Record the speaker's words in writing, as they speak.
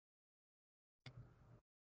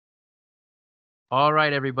All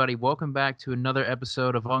right, everybody, welcome back to another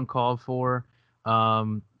episode of Uncalled For.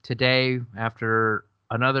 Today, after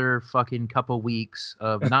another fucking couple weeks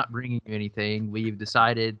of not bringing you anything, we've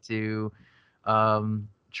decided to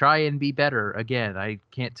try and be better again. I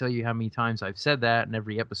can't tell you how many times I've said that in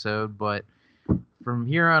every episode, but from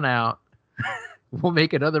here on out, we'll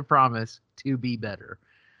make another promise to be better.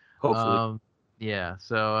 Hopefully. Um, yeah,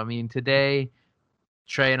 so I mean, today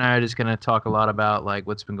Trey and I are just going to talk a lot about like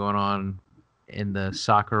what's been going on in the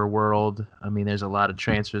soccer world. I mean, there's a lot of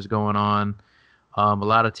transfers going on, a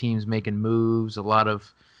lot of teams making moves, a lot of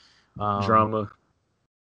um, Drama.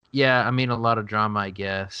 yeah, I mean, a lot of drama, I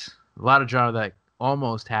guess. A lot of drama that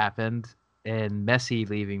almost happened, and Messi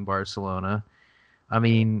leaving Barcelona. I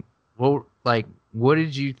mean, what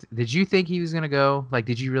did you think he was gonna go? Like,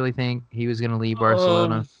 did you really think he was gonna leave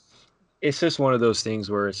Barcelona? Um, it's just one of those things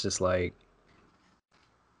where it's just like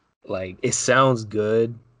it sounds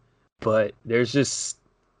good, but there's just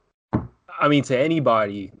I mean to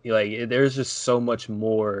anybody, like there's just so much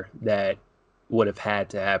more that would have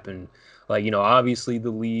had to happen. Like, obviously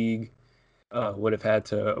the league would have had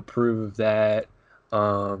to approve of that.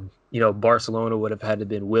 Barcelona would have had to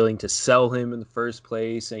been willing to sell him in the first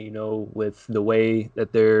place, and with the way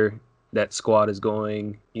that that squad is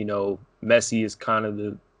going, Messi is kind of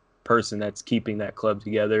the person that's keeping that club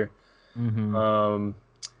together. Mm-hmm. Um,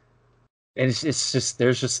 and it's just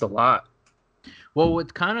there's just a lot. Well,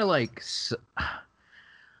 it's kind of like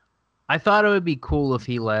I thought it would be cool if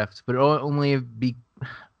he left, but only be.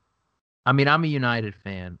 I mean, I'm a United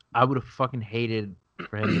fan. I would have fucking hated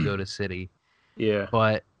for him to go to City, Yeah.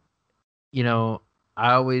 but you know,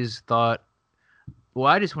 I always thought. Well,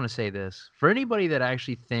 I just want to say this for anybody that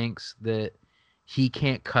actually thinks that he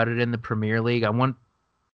can't cut it in the Premier League. I want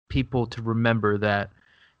people to remember that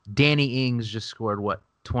Danny Ings just scored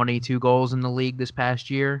 22 goals in the league this past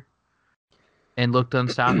year and looked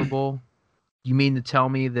unstoppable. You mean to tell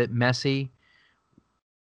me that Messi,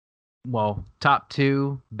 well, top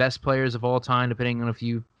two best players of all time, depending on if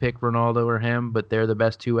you pick Ronaldo or him, but they're the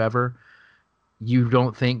best two ever. You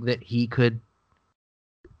don't think that he could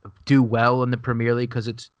do well in the Premier League because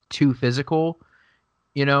it's too physical?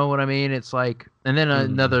 You know what I mean? It's like, and then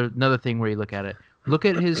another thing where you look at it. Look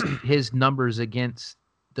at his numbers against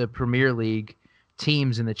the Premier League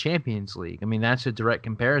teams in the Champions League. I mean, that's a direct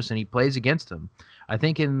comparison. He plays against them. I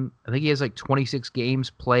think he has like 26 games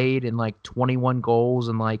played and like 21 goals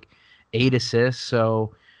and like 8 assists.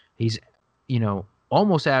 So he's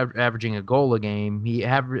almost averaging a goal a game. He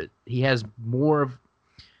has more of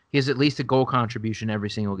he has at least a goal contribution every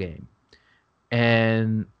single game.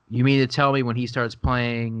 And you mean to tell me when he starts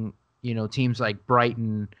playing, teams like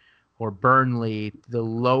Brighton or Burnley, the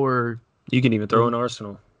lower You can even throw in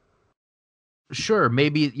Arsenal. Sure,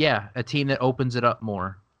 maybe, yeah, a team that opens it up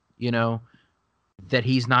more, you know, that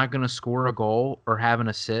he's not going to score a goal or have an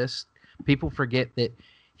assist. People forget that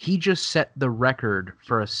he just set the record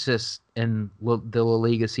for assists in the La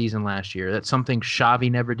Liga season last year. That's something Xavi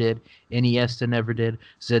never did, Iniesta never did,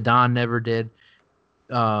 Zidane never did,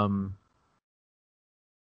 um,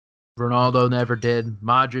 Ronaldo never did,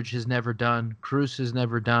 Modric has never done, Cruz has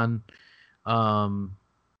never done. Um,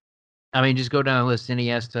 I mean, just go down the list.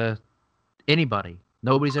 Iniesta, anybody,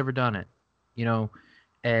 nobody's ever done it, you know,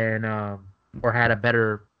 and or had a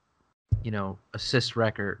better, assist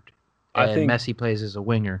record. I And think Messi plays as a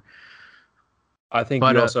winger, I think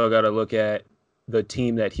but you also got to look at the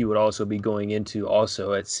team that he would also be going into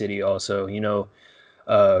also at City also,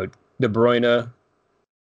 uh De Bruyne. yeah,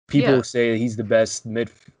 People say he's the best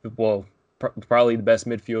well, probably the best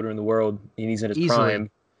midfielder in the world, and he's in his easily,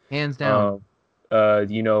 prime. hands down. Uh, uh,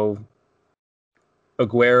 you know,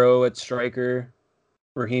 Aguero at striker,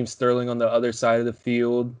 Raheem Sterling on the other side of the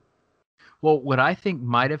field. Well, what I think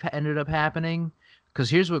might have ended up happening, because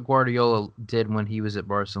here's what Guardiola did when he was at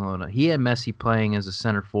Barcelona. He had Messi playing as a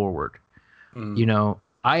center forward. Mm.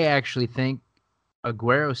 I actually think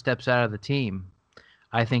Aguero steps out of the team.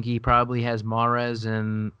 I think he probably has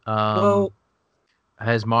Well,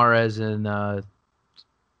 Mahrez and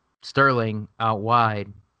Sterling out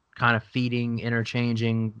wide, kind of feeding,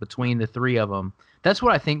 interchanging between the three of them. That's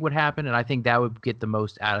what I think would happen, and I think that would get the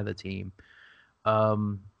most out of the team.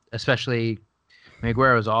 Especially,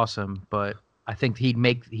 Aguero is awesome, but I think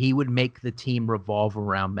he would make the team revolve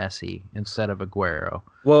around Messi instead of Aguero.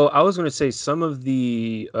 well, I was going to say some of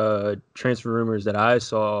the transfer rumors that I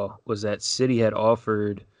saw was that City had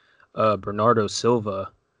offered Bernardo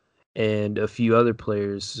Silva and a few other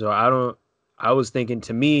players. So I was thinking,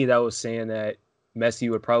 to me, that was saying that Messi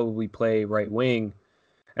would probably play right wing.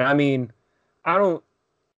 And I mean, I don't,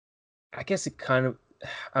 I guess it kind of,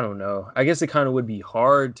 I don't know. I guess it kind of would be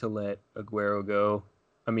hard to let Aguero go.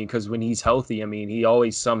 I mean, because when he's healthy, I mean, he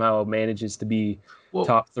always somehow manages to be Well,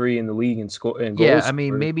 top three in the league in score and yeah, goals I mean,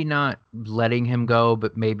 scored. maybe not letting him go,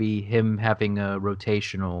 but maybe him having a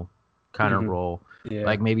rotational kind of Hmm. role. Yeah,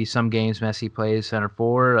 Like maybe some games Messi plays center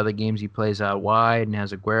forward, other games he plays out wide and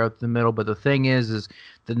has Aguero at the middle. But the thing is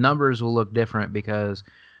the numbers will look different because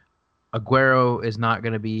Aguero is not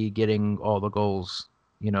going to be getting all the goals.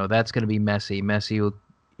 That's going to be Messi. Messi will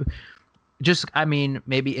just, I mean,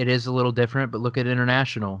 maybe it is a little different, but look at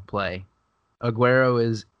international play. Aguero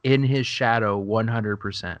is in his shadow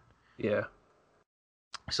 100%. yeah.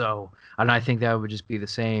 So, and I think that would just be the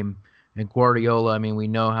same. And Guardiola, I mean, we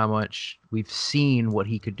know how much we've seen what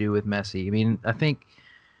he could do with Messi. I mean, I think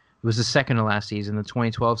it was the second to last season, the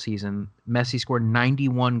 2012 season. Messi scored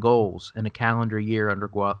 91 goals in a calendar year under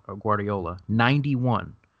Guardiola.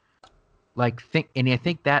 91. And I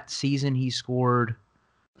think that season he scored.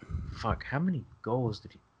 Fuck, how many goals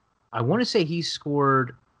did he? I want to say he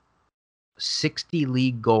scored 60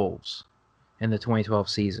 league goals in the 2012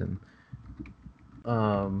 season.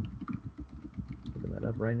 Looking that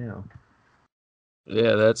up right now.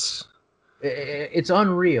 Yeah, that's It's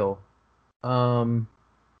unreal.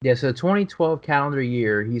 Yeah, so the 2012 calendar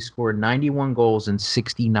year, he scored 91 goals in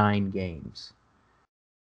 69 games.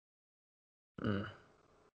 mm.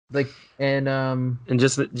 Like, And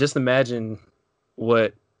just imagine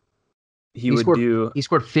what he he would scored do. he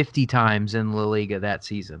scored 50 times in La Liga that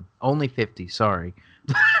season. Only 50, sorry.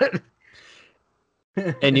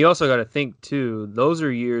 And you also got to think too, those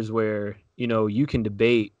are years where, you can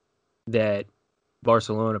debate that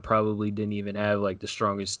Barcelona probably didn't even have like the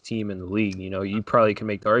strongest team in the league. You probably can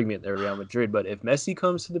make the argument that Real Madrid, but if Messi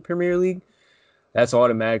comes to the Premier League, that's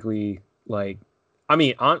automatically like, I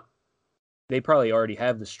mean, they probably already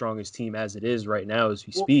have the strongest team as it is right now as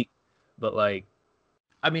we Well, speak. But like,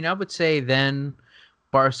 I mean, I would say then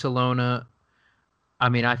Barcelona, I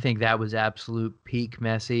mean, I think that was absolute peak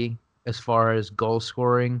Messi as far as goal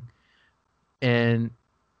scoring. And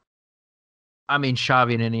I mean,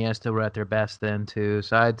 Xavi and Iniesta were at their best then too.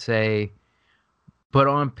 So I'd say, but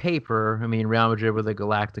on paper, I mean, Real Madrid were the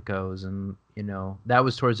Galacticos, and that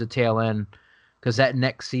was towards the tail end, because that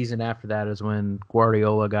next season after that is when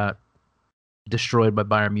Guardiola got destroyed by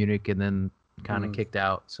Bayern Munich and then kind of mm, kicked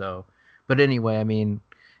out. So, but anyway, I mean,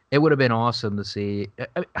 it would have been awesome to see.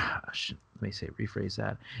 Let me say, rephrase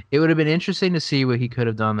that. It would have been interesting to see what he could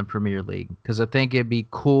have done in the Premier League, because I think it'd be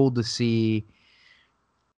cool to see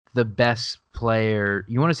the best player.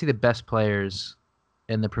 You want to see the best players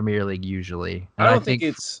in the Premier League usually, I and I don't think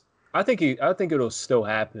think, it's. I think it'll still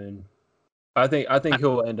happen. I think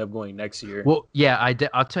he'll end up going next year. well, yeah,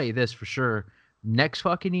 I'll tell you this for sure. Next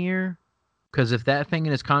fucking year, because if that thing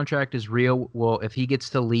in his contract is real, well, if he gets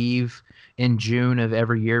to leave in June of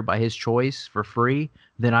every year by his choice for free,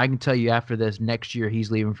 then I can tell you after this next year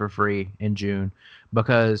he's leaving for free in June,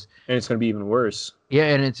 because And it's going to be even worse.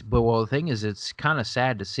 yeah, and but well, the thing is, it's kind of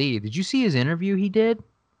sad to see. Did you see his interview he did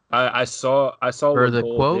I saw for what the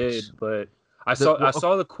Goal quotes? did, but I Well,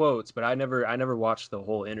 saw the quotes, but I never watched the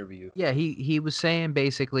whole interview. yeah, he was saying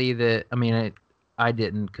basically that. I mean, I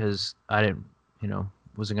didn't, because I didn't,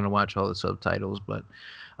 wasn't gonna watch all the subtitles, but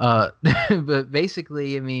but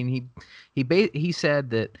basically, I mean, he said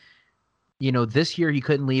that this year he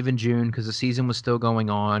couldn't leave in June because the season was still going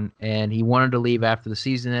on, and he wanted to leave after the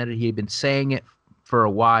season ended. He had been saying it for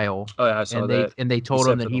a while, Oh yeah, I saw and they that. and they He told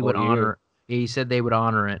him said that for the he would whole year. honor. He said they would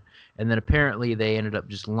honor it, and then apparently they ended up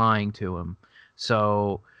just lying to him.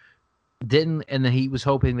 So didn't, and then he was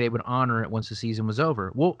hoping they would honor it once the season was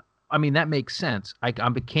over. Well, I mean that makes sense. I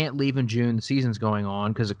can't leave in June. The season's going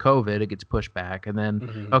on because of COVID. It gets pushed back, and then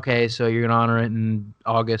Hmm. okay, so you're gonna honor it in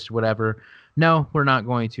August, whatever. No, we're not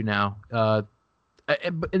going to now. And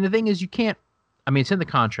the thing is, you can't. I mean, it's in the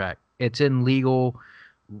contract. It's in legal.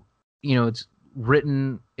 It's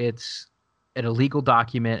written. It's an illegal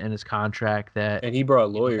document in his contract that And he brought it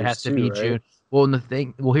has lawyers to too, be right? June. Well, and the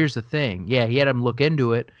thing. Well, here's the thing. Yeah, he had him look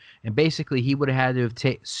into it, and basically he would have had to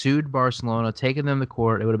have sued Barcelona, taken them to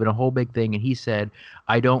court. It would have been a whole big thing. And he said,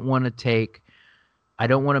 "I don't want to take. I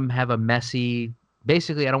don't want to have a messy.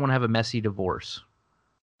 Basically, I don't want to have a messy divorce.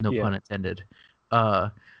 No Yeah. pun intended. Uh,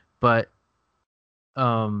 but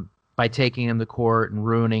by taking him to court and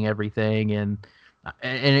ruining everything, and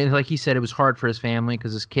like he said, it was hard for his family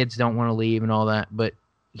because his kids don't want to leave and all that, but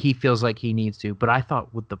he feels like he needs to. But I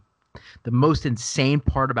thought what the most insane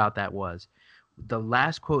part about that was the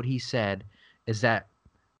last quote he said is that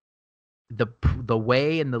the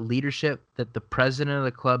way and the leadership that the president of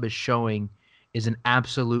the club is showing is an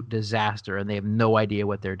absolute disaster, and they have no idea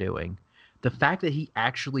what they're doing. the fact that he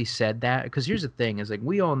actually said that, because here's the thing, is like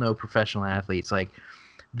we all know professional athletes, like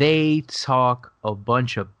they talk a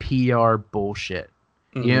bunch of PR bullshit.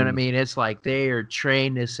 You know what I mean? It's like they are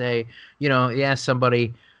trained to say, yeah,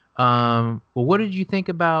 somebody, well, what did you think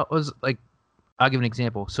about, was like, I'll give an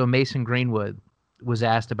example. So Mason Greenwood was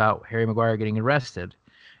asked about Harry Maguire getting arrested,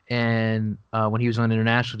 and when he was on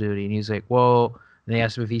international duty, and he's like, well, and they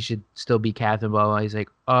asked him if he should still be captain, blah, blah. He's like,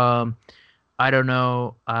 I don't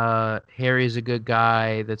know. Harry is a good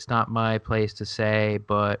guy. That's not my place to say,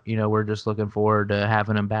 but we're just looking forward to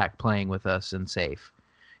having him back playing with us and safe.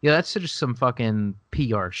 That's just some fucking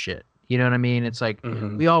PR shit. You know what I mean? It's like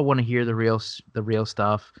we all want to hear the real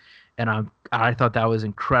stuff, and I thought that was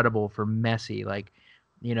incredible for Messi. Like,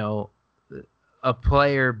 a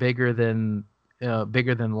player bigger than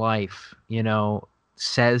life,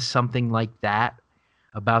 says something like that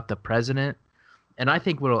about the president. And I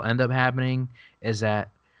think what will end up happening is that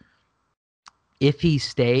if he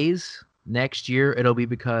stays next year, it'll be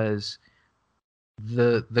because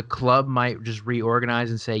the club might just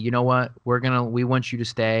reorganize and say, you know what, we want you to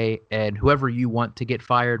stay, and whoever you want to get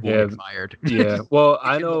fired will get fired. Yeah. Well,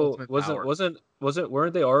 I know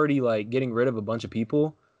weren't they already like getting rid of a bunch of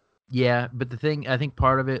people? Yeah, but the thing, I think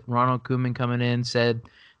part of it, Ronald Koeman coming in said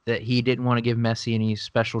that he didn't want to give Messi any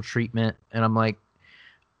special treatment, and I'm like,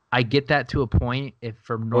 I get that to a point. If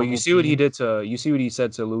from normal, you see what he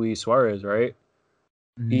said to Luis Suarez, right?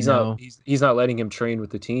 He's not letting him train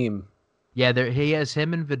with the team. Yeah, he has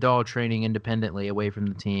him and Vidal training independently away from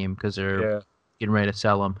the team because they're getting ready to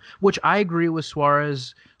sell him. Which I agree with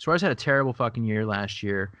Suarez. Suarez had a terrible fucking year last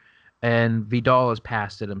year, and Vidal has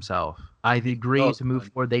passed it himself. I agree to move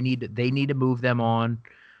forward. They need to move them on.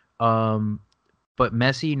 But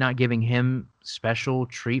Messi not giving him special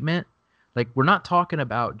treatment. Like, we're not talking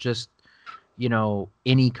about just,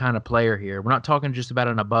 any kind of player here. We're not talking just about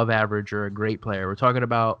an above average or a great player. We're talking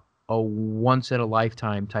about a once in a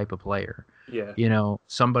lifetime type of player. Yeah.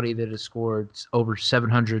 Somebody that has scored over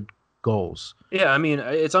 700 goals. Yeah, I mean,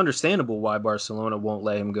 it's understandable why Barcelona won't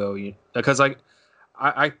let him go. Because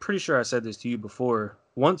I'm pretty sure I said this to you before.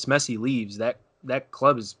 Once Messi leaves, that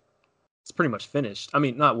club is pretty much finished. I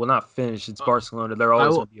mean, not finished. It's Barcelona. They're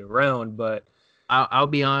always going to be around, but I'll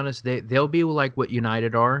be honest. They'll be like what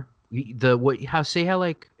United are.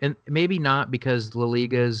 And maybe not because La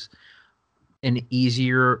Liga's an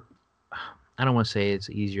easier. I don't want to say it's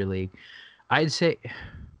an easier league. I'd say,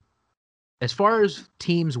 as far as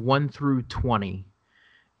teams 1 through 20,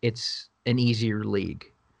 it's an easier league.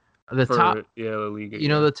 La Liga.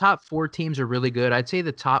 The top 4 teams are really good. I'd say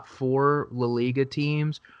the top 4 La Liga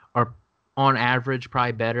teams are, on average,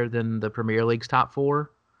 probably better than the Premier League's top 4.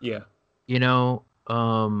 Yeah.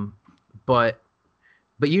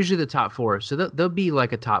 But usually the top 4. So they'll be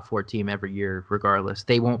like a top 4 team every year, regardless.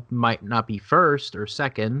 They might not be first or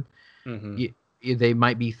second. They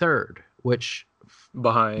might be third, which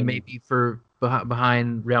behind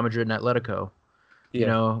Real Madrid and Atletico.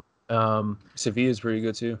 Yeah. Sevilla's pretty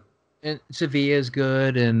good too. And Sevilla is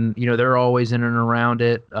good, and they're always in and around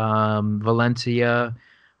it. Valencia,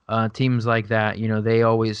 teams like that, they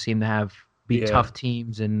always seem to be tough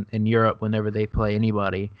teams in Europe whenever they play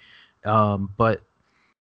anybody. But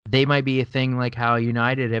they might be a thing like how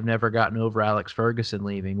United have never gotten over Alex Ferguson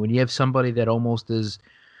leaving. When you have somebody that almost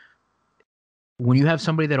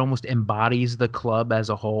embodies the club as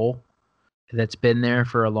a whole, that's been there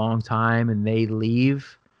for a long time, and they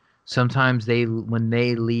leave, sometimes when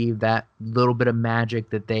they leave, that little bit of magic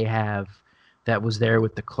that they have that was there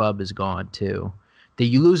with the club is gone too. That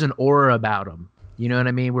you lose an aura about them. You know what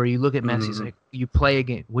I mean? Where you look at Messi, it's like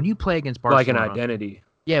when you play against Barcelona, like an identity.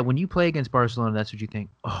 Yeah, when you play against Barcelona, that's what you think.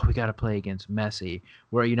 Oh, we got to play against Messi.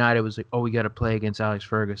 Where United was like, oh, we got to play against Alex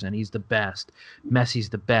Ferguson. He's the best. Messi's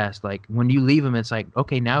the best. Like, when you leave him, it's like,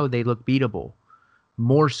 okay, now they look beatable.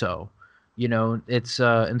 More so. It's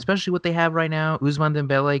and especially what they have right now. Ousmane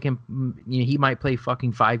Dembele he might play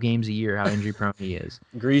fucking 5 games a year, how injury prone he is.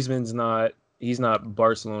 Griezmann's he's not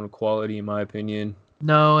Barcelona quality, in my opinion.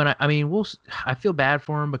 No, and I feel bad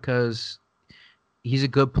for him because he's a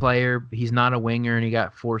good player. He's not a winger, and he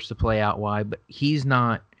got forced to play out wide. But he's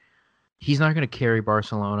not going to carry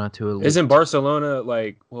Barcelona to a league. Isn't Barcelona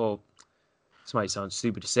this might sound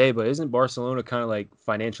stupid to say, but isn't Barcelona kind of like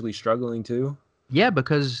financially struggling too? Yeah,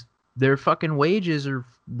 because their fucking wages are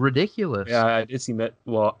ridiculous. Yeah, I did see that.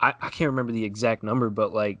 Well, I can't remember the exact number,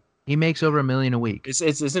 but like he makes over $1 million a week.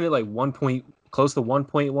 Isn't it like close to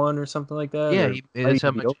 1.1 or something like that? Yeah, that's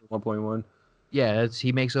how much. 1.1. Yeah,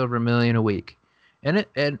 he makes over $1 million a week.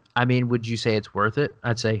 And I mean, would you say it's worth it?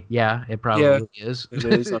 I'd say, yeah, it Yeah, probably is. it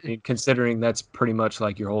is. I mean, considering that's pretty much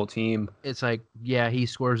like your whole team. It's like, yeah, he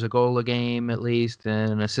scores a goal a game at least,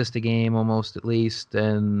 and an assist a game almost at least,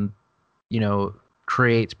 and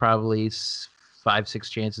creates probably 5, 6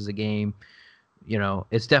 chances a game.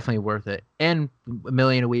 It's definitely worth it. And $1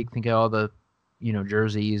 million a week. Think of all the,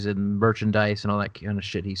 jerseys and merchandise and all that kind of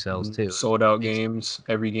shit he sells too. Sold out games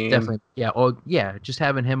every game. Definitely, yeah. Oh, yeah. Just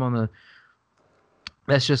having him on the.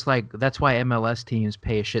 That's why MLS teams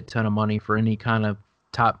pay a shit ton of money for any kind of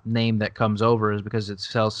top name that comes over, is because it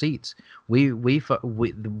sells seats. We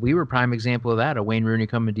were prime example of that. A Wayne Rooney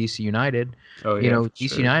coming to DC United. Oh yeah,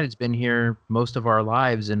 DC United's been here most of our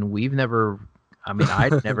lives, and we've never. I mean,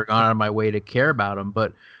 I'd never gone out of my way to care about him,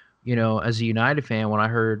 but as a United fan, when I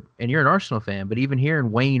heard, and you're an Arsenal fan, but even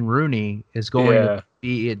hearing Wayne Rooney is going to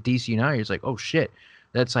be at DC United, it's like, oh shit,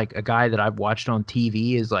 that's like a guy that I've watched on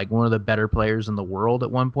TV is like one of the better players in the world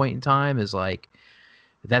at one point in time. Is like,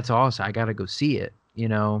 that's awesome. I got to go see it,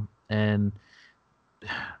 and.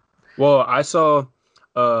 Well, I saw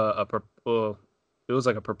it was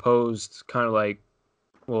like a proposed kind of like,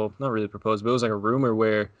 well, not really proposed, but it was like a rumor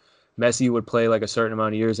where Messi would play like a certain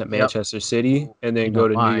amount of years at Manchester City and then go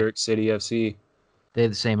to New York City FC. They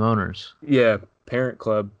have the same owners. Yeah, parent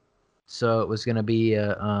club. So it was going to be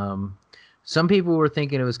some people were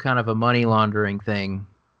thinking it was kind of a money laundering thing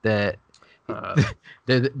that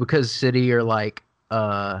because City are like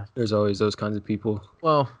there's always those kinds of people.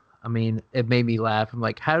 Well, I mean, it made me laugh. I'm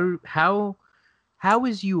like, how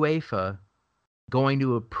is UEFA going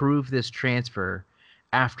to approve this transfer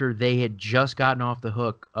after they had just gotten off the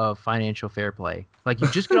hook of financial fair play? Like, you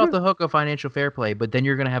just get off the hook of financial fair play, but then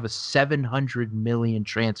you're going to have a 700 million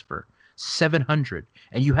transfer. 700.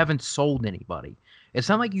 And you haven't sold anybody. It's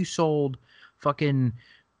not like you sold fucking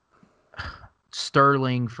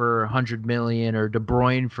Sterling for 100 million or De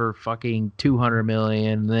Bruyne for fucking 200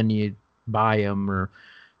 million, and then you buy him.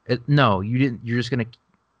 No, you didn't. You're just going to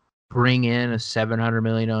bring in a $700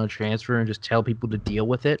 million transfer and just tell people to deal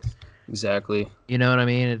with it. Exactly. You know what I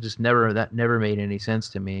mean? It just never made any sense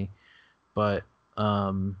to me. But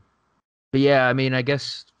yeah, I mean, I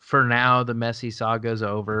guess for now the Messi saga's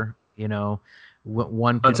over.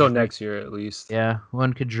 One until next year at least. Yeah,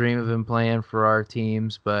 one could dream of him playing for our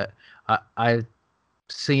teams, but I've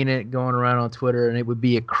seen it going around on Twitter, and it would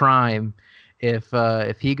be a crime if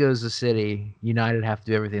he goes to City. United have to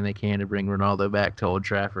do everything they can to bring Ronaldo back to Old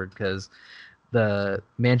Trafford, because the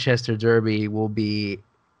Manchester Derby will be.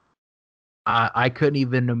 I couldn't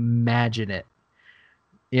even imagine it.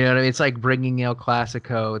 You know what I mean? It's like bringing El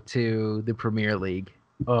Clasico to the Premier League.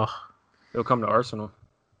 Ugh. He'll come to Arsenal.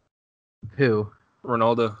 Who?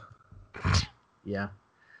 Ronaldo. Yeah.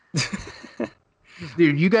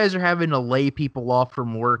 Dude, you guys are having to lay people off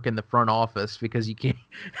from work in the front office because you can't.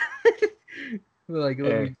 Let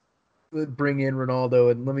me bring in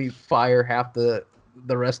Ronaldo and let me fire half the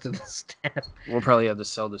rest of the staff. We'll probably have to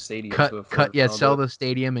sell the stadium. Sell the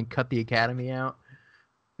stadium and cut the academy out.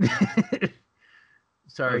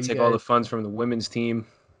 Sorry, take all the funds from the women's team.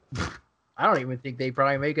 I don't even think they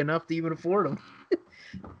probably make enough to even afford them.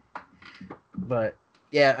 But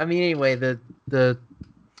yeah, I mean, anyway, and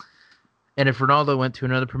if Ronaldo went to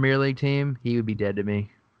another Premier League team, he would be dead to me,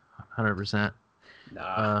 100%.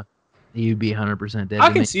 Nah, he would be 100% dead.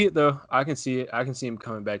 I can see it though. I can see it. I can see him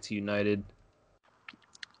coming back to United.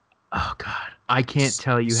 Oh God, I can't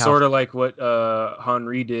tell you how. Sort of like what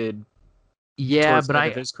Henry did. Yeah, but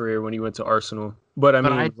of his career when he went to Arsenal. But I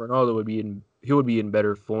mean, Ronaldo would be in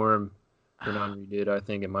better form than Henry did, I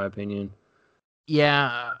think, in my opinion.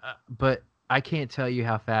 Yeah, but I can't tell you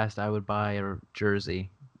how fast I would buy a jersey.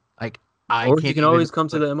 Or you can always come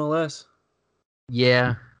to the MLS.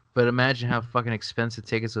 Yeah, but imagine how fucking expensive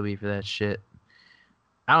tickets will be for that shit.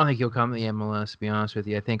 I don't think he'll come to the MLS, to be honest with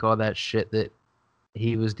you. I think all that shit that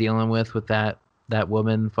he was dealing with that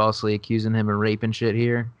woman falsely accusing him of rape and shit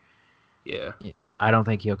here. Yeah. I don't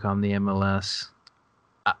think he'll come to the MLS.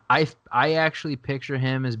 I actually picture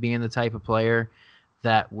him as being the type of player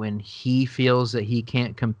that when he feels that he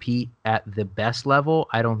can't compete at the best level,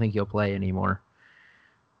 I don't think he'll play anymore.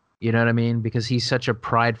 You know what I mean? Because he's such a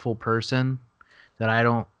prideful person that I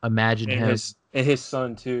don't imagine him. And his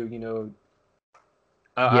son too.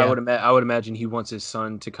 I would imagine he wants his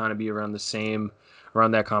son to kind of be around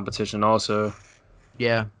that competition also.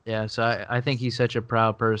 Yeah. So I think he's such a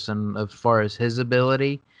proud person as far as his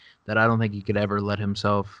ability that I don't think he could ever let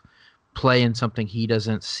himself play in something he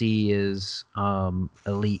doesn't see as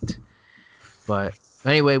elite. But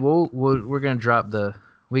anyway, we're gonna drop the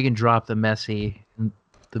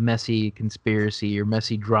Messi conspiracy or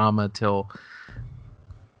Messi drama till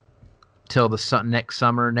till next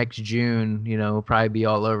summer, next June, we'll probably be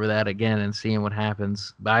all over that again and seeing what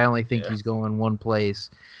happens. But I only think he's going one place.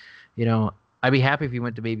 I'd be happy if he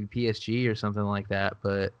went to maybe PSG or something like that,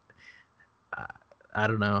 but I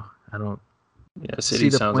don't know. I don't City see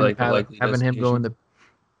the sounds point like of having him go in the.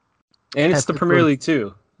 And it's the Premier League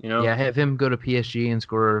too, Yeah, have him go to PSG and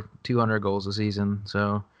score 200 goals a season.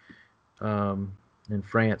 So, in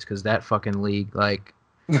France, because that fucking league, like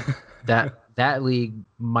that league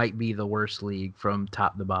might be the worst league from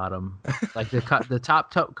top to bottom. Like the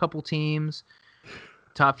top couple teams,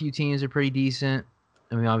 top few teams are pretty decent.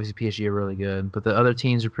 I mean, obviously PSG are really good, but the other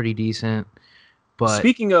teams are pretty decent. But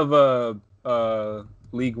speaking of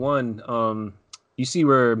League One, you see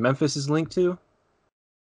where Memphis is linked to?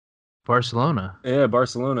 Barcelona. Yeah,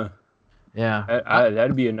 Barcelona. Yeah,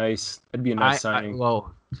 that'd be a nice signing.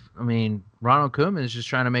 I mean, Ronald Koeman is just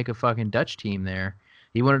trying to make a fucking Dutch team there.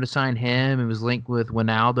 He wanted to sign him. It was linked with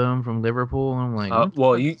Wijnaldum from Liverpool. And I'm like,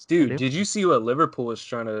 did you see what Liverpool was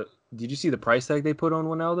trying to? Did you see the price tag they put on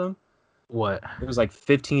Wijnaldum? What? It was like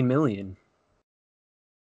 15 million.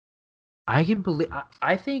 I can believe.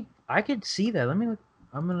 I think I could see that. Let me look.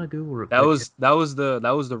 I'm gonna Google real quick. That was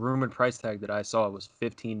the rumored price tag that I saw. It was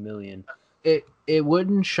 15 million. It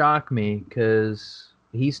wouldn't shock me because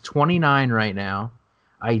he's 29 right now.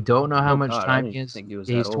 I don't know how much time he is.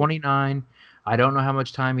 He's 29. I don't know how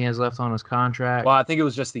much time he has left on his contract. Well, I think it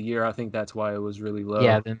was just a year. I think that's why it was really low.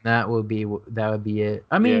 Yeah, then that would be it.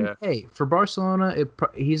 I mean, hey, for Barcelona,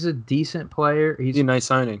 he's a decent player. He's a nice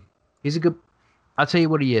signing. He's a good. I'll tell you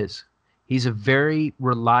what he is. He's a very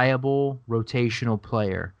reliable rotational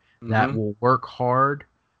player that will work hard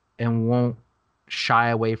and won't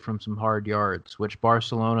shy away from some hard yards, which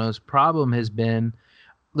Barcelona's problem has been.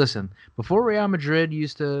 Listen, before Real Madrid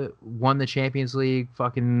won the Champions League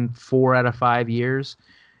fucking 4 out of 5 years,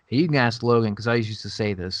 you can ask Logan because I used to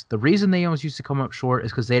say this. The reason they always used to come up short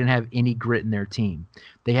is because they didn't have any grit in their team.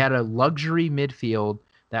 They had a luxury midfield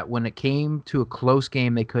that when it came to a close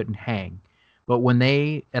game, they couldn't hang. But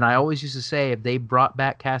and I always used to say, if they brought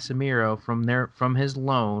back Casemiro from his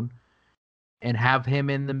loan and have him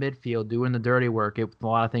in the midfield doing the dirty work, a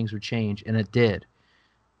lot of things would change, and it did.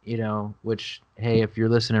 Which, hey, if you're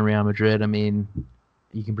listening, Real Madrid, I mean,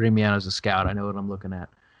 you can bring me out as a scout. I know what I'm looking at.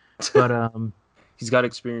 But he's got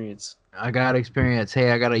experience. I got experience.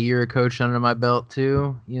 Hey, I got a year of coach under my belt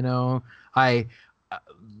too.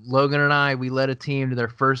 Logan and I, we led a team to their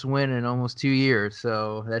first win in almost 2 years,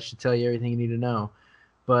 so that should tell you everything you need to know.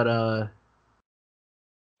 But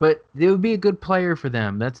it would be a good player for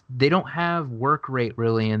them. They don't have work rate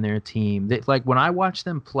really in their team. Like when I watch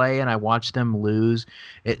them play and I watch them lose,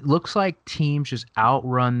 it looks like teams just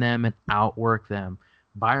outrun them and outwork them.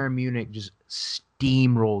 Bayern Munich just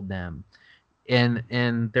steamrolled them,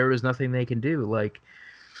 and there was nothing they can do. Like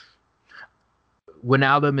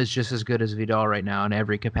Wijnaldum is just as good as Vidal right now in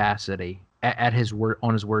every capacity on his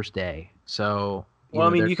worst day. So, I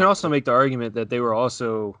mean, you can also make the argument that they were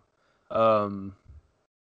also kind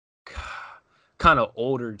of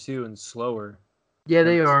older too and slower. Yeah,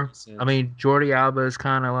 they are. I mean, Jordi Alba is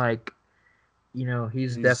kind of like,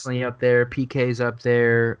 he's definitely up there. PK's up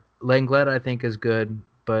there. Lenglet, I think, is good,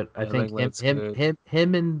 but I think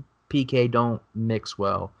him and PK don't mix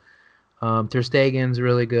well. Ter Stegen's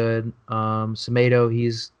really good. Semedo,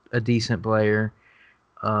 he's a decent player.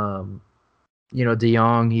 De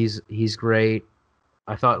Jong, he's great.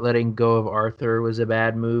 I thought letting go of Arthur was a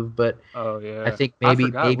bad move, but I think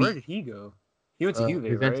maybe where did he go? He went to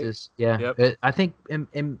Juventus, right? Yeah. Yep. I think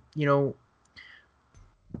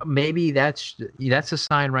maybe that's a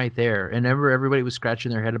sign right there. And everybody was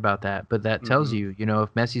scratching their head about that, but that tells you,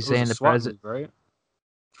 if Messi's saying the president, right?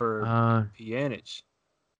 For Pjanic.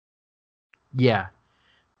 Yeah,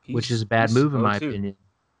 which is a bad move in my opinion.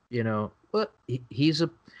 But he's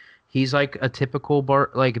like a typical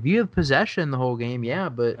like if you have possession the whole game, yeah.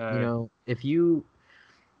 But if you,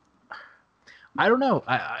 I don't know.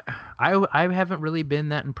 I haven't really been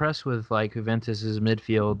that impressed with like Juventus's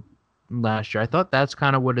midfield last year. I thought that's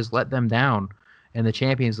kind of what has let them down in the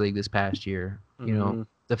Champions League this past year.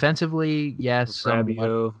 Defensively, yes,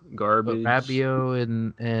 Rabiot, garbage.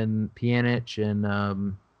 Rabiot and Pjanic and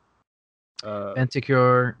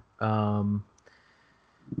Bentancur.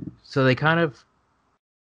 So they kind of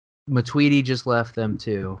Matuidi just left them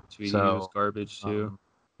too. Matuidi was garbage too.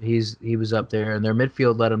 He was up there, and their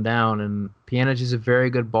midfield let him down. And Pjanic is a very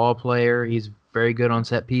good ball player. He's very good on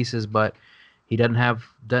set pieces, but he doesn't have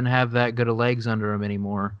that good of legs under him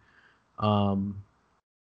anymore.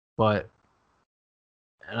 But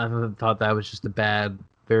I thought that was just a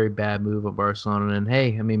very bad move of Barcelona. And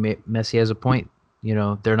hey, I mean, Messi has a point.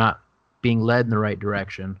 They're not being led in the right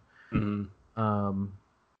direction. Mm-hmm.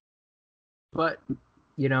 But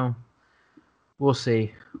you know, we'll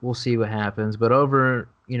see. We'll see what happens. But over,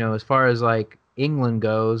 as far as like England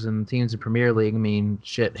goes and teams in Premier League, I mean,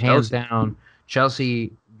 shit, hands Chelsea. down,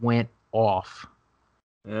 Chelsea went off.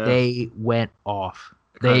 Yeah, They went off.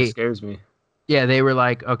 it kind of They scares me. Yeah, they were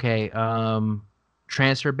like, okay,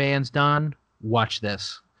 transfer ban's done. Watch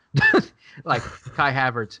this. Like Kai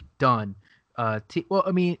Havertz done. Well,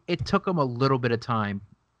 I mean, it took them a little bit of time,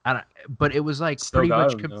 I don't, but it was like Still pretty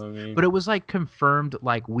got much, him though. I mean, but it was like confirmed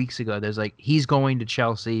like weeks ago. There's like he's going to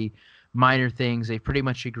Chelsea. Minor things they pretty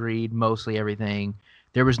much agreed, mostly everything.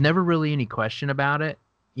 There was never really any question about it.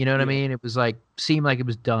 You know what I yeah. mean? It was like seemed like it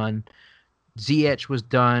was done. Ziyech was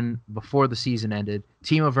done before the season ended.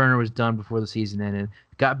 Timo Werner was done before the season ended.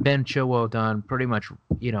 Got Ben Chilwell done pretty much,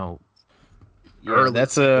 Yeah, early.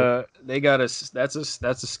 that's a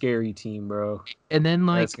scary team, bro. And then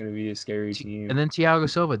That's like, gonna be a scary team. and then Thiago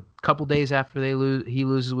Silva, a couple days after he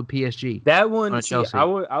loses with PSG That one, on see, I Chelsea.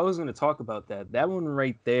 was gonna talk about that. That one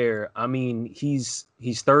right there. I mean, he's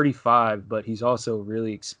 35, but he's also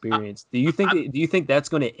really I, experienced. I, Do you think that's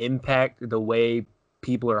gonna impact the way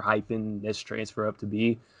people are hyping this transfer up to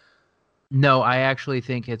be? no, I actually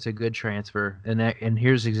think it's a good transfer, and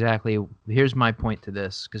here's my point to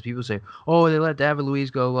this because people say, oh, they let David Luiz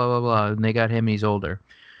go, blah blah blah, and they got him, and he's older.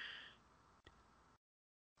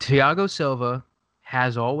 Thiago Silva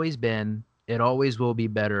has always been, it always will be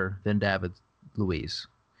better than David Luiz.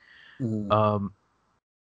 Mm. Um,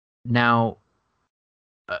 now,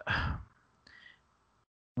 uh,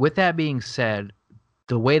 with that being said,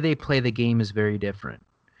 the way they play the game is very different.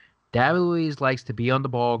 David Luiz likes to be on the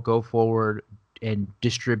ball, go forward, and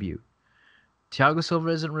distribute. Thiago Silva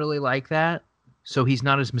isn't really like that, so he's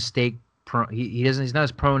not as mistake prone. He's not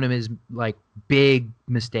as prone to his like big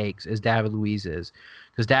mistakes as David Luiz is,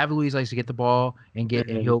 because David Luiz likes to get the ball and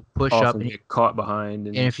And he'll push up often get caught behind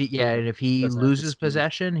and and if he doesn't have the loses speed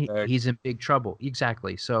possession, to back. he's in big trouble.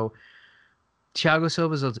 Exactly. So Thiago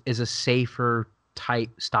Silva is a safer type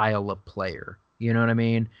style of player. You know what I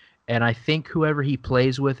mean? And I think whoever he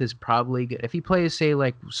plays with is probably good. If he plays, say,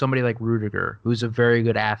 like somebody like Rudiger, who's a very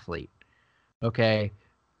good athlete, okay,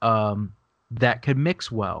 that could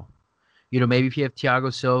mix well. Maybe if you have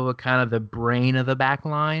Thiago Silva, kind of the brain of the back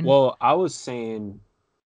line. Well, I was saying,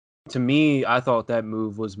 to me, I thought that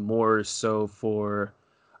move was more so for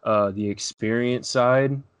the experience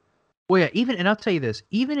side. Well, yeah, and I'll tell you this,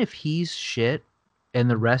 even if he's shit and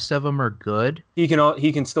the rest of them are good, He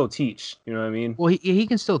can still teach. You know what I mean? well, he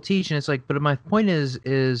can still teach, and it's like, but my point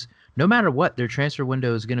is no matter what, their transfer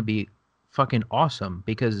window is going to be fucking awesome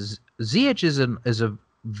because Ziyech is a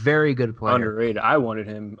very good player, Underrated. I wanted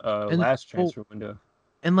him and last well, transfer window.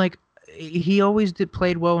 and like he always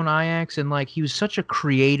played well in Ajax, and like he was such a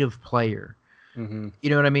creative player. Hmm. You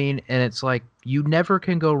know what I mean? And it's like you never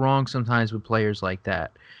can go wrong sometimes with players like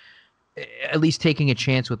that. At least taking a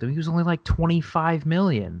chance with him. He was only like 25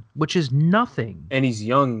 million, which is nothing. And he's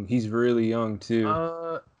young. He's really young too. Uh,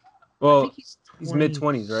 I think Well, he's he's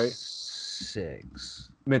mid-20s, right? 26.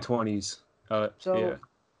 Mid-20s. Yeah. So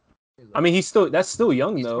I mean, that's still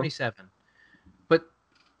young he's though. 27. But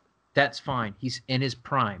that's fine. He's in his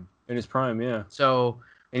prime. In his prime, yeah. So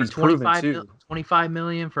And for he's proven too. 25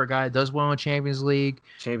 million for a guy that does well in Champions League,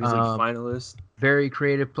 Champions League finalist. very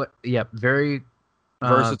creative play. Yeah, very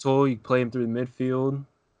Versatile. You play him through the midfield.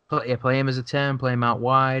 play him as a 10, play him out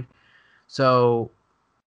wide. So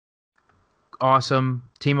awesome.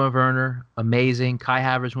 Timo Werner, amazing. Kai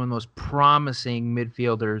Havertz, one of the most promising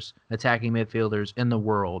attacking midfielders in the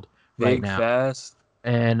world right Big, now. fast.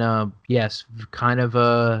 And yes, kind of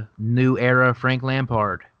a new era Frank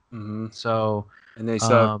Lampard. Mm-hmm. So, and they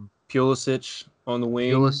saw Pulisic on the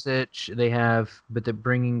wing. Pulisic, but they're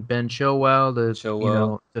bringing Ben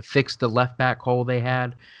Chilwell to fix the left back hole they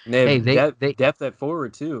had. And they have depth at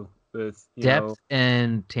forward too, with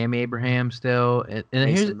and Tammy Abraham still. And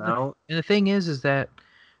the thing is that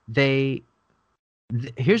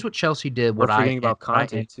here's what Chelsea did. We're forgetting about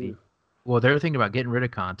Conte too. Well, they're thinking about getting rid of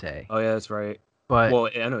Conte. Oh yeah, that's right. But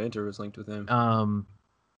I know Inter was linked with him.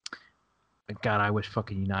 God, I wish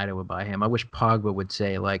fucking United would buy him. I wish Pogba would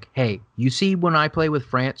say, like, hey, you see when I play with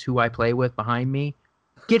France, who I play with behind me?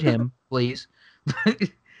 Get him, please.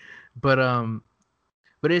 But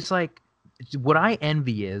it's like, what I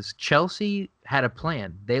envy is Chelsea had a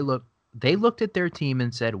plan. They looked at their team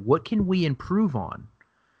and said, what can we improve on?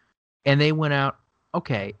 And they went out,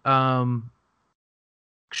 okay,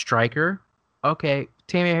 striker, okay,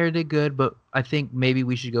 Tammy Abraham did good, but I think maybe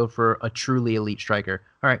we should go for a truly elite striker.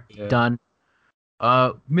 All right, done.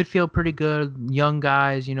 Midfield pretty good, young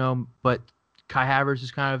guys, but Kai Havertz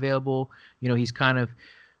is kind of available. He's kind of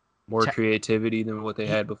more creativity than what they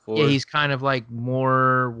had before. Yeah, he's kind of like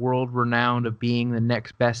more world renowned of being the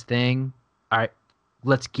next best thing. All right,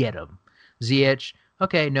 let's get him. Ziyech,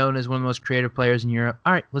 okay, known as one of the most creative players in Europe.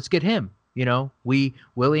 All right, let's get him. You know,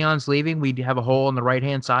 Willian's leaving. We have a hole on the right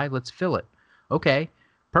hand side. Let's fill it. Okay,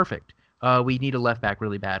 perfect. We need a left back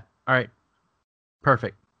really bad. All right,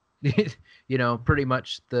 perfect. You know, pretty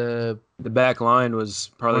much the back line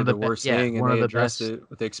was probably the worst thing, and they addressed it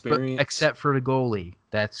with experience. Except for the goalie,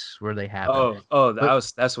 that's where they have it.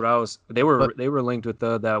 That's what I was. They were linked with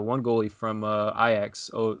that one goalie from Ajax.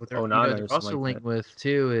 Onana. They're also linked with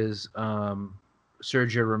too is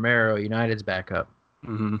Sergio Romero, United's backup.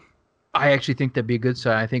 Mm-hmm. I actually think that'd be a good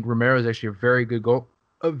sign. I think Romero is actually a very good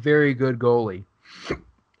goalie.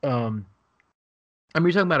 I mean,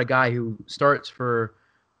 you're talking about a guy who starts for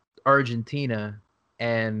Argentina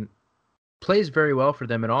and plays very well for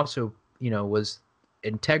them, and also, you know, was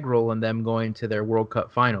integral in them going to their World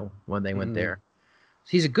Cup final when they went there. So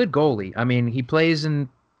he's a good goalie. I mean, he plays in.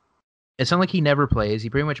 It's not like he never plays. He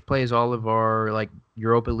pretty much plays all of our like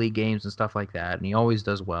Europa League games and stuff like that, and he always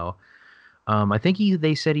does well. I think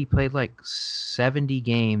they said he played like 70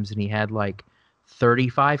 games and he had like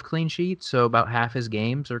 35 clean sheets, so about half his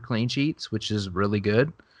games are clean sheets, which is really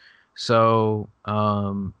good. So,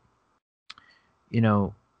 you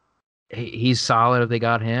know, he's solid if they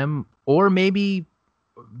got him, or maybe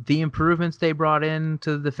the improvements they brought in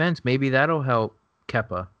to the defense, maybe that'll help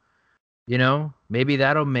Kepa. You know, maybe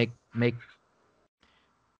that'll make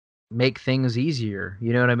things easier.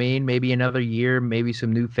 You know what I mean? Maybe another year, maybe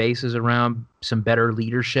some new faces around, some better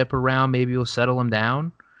leadership around. Maybe we'll settle him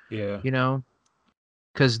down. Yeah. You know,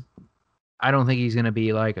 because I don't think he's going to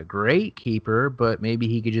be like a great keeper, but maybe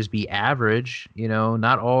he could just be average. You know,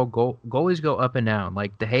 not all goalies go up and down.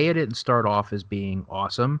 Like De Gea didn't start off as being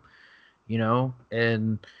awesome, you know,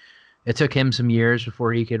 and it took him some years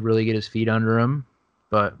before he could really get his feet under him.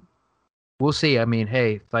 But we'll see. I mean,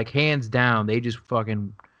 hey, like hands down, they just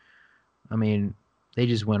fucking. I mean, they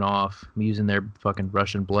just went off using their fucking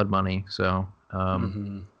Russian blood money. So,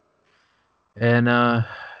 and,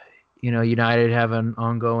 you know, United have an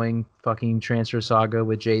ongoing fucking transfer saga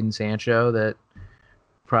with Jadon Sancho that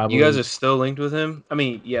probably. You guys are still linked with him? I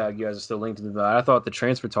mean, yeah, you guys are still linked with him. I thought the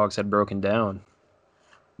transfer talks had broken down.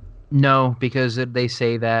 No, because if they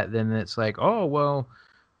say that, then it's like, oh, well,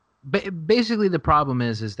 basically the problem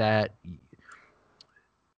is that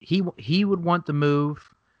he would want to move.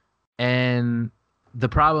 And the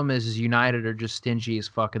problem is United are just stingy as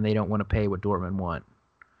fuck, and they don't want to pay what Dortmund want.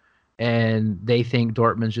 And they think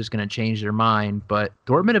Dortmund's just going to change their mind, but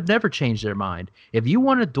Dortmund have never changed their mind. If you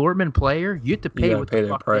want a Dortmund player, you have to pay what the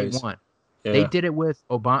fuck they want. Yeah. They did it with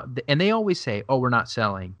Obama, and they always say, "Oh, we're not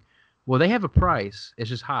selling." Well, they have a price; it's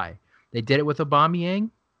just high. They did it with Aubameyang.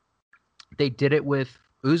 They did it with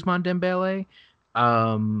Ousmane Dembele.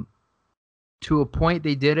 To a point,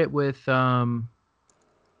 they did it with.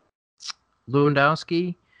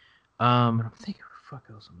 Lewandowski. I'm thinking, what the fuck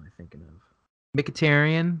else am I thinking of?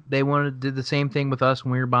 Mkhitaryan. They did the same thing with us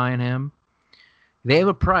when we were buying him. They have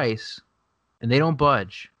a price, and they don't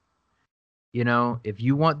budge. You know, if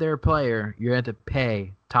you want their player, you have to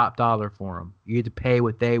pay top dollar for them. You have to pay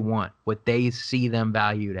what they want, what they see them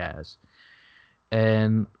valued as.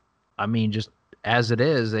 And I mean, just as it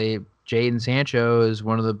is, Jadon Sancho is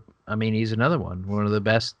one of the. I mean, he's another one of the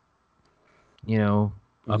best. You know.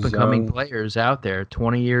 Up-and-coming players out there,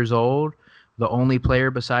 20 years old, the only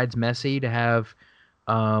player besides Messi to have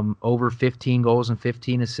over 15 goals and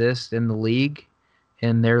 15 assists in the league,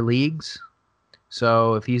 in their leagues.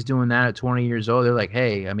 So if he's doing that at 20 years old, they're like,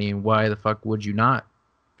 hey, I mean, why the fuck would you not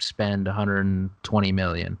spend 120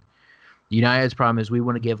 million? United's problem is we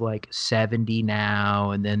want to give like 70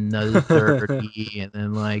 now, and then another 30, and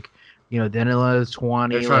then like, you know, then another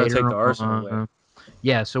 20 They're trying later to take the Arsenal away.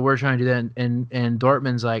 Yeah, so we're trying to do that, and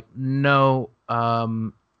Dortmund's like, no,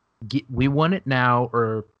 we want it now,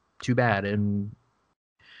 or too bad, and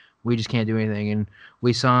we just can't do anything. And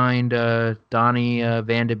we signed Donny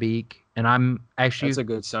Van de Beek, and I'm actually that's a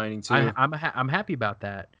good signing too. I'm happy about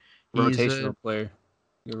that. Rotational player.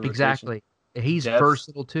 Exactly. He's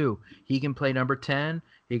versatile too. He can play number 10.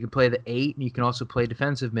 He can play the 8, and he can also play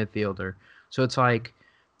defensive midfielder. So it's like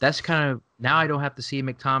that's kind of now I don't have to see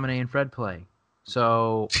McTominay and Fred play.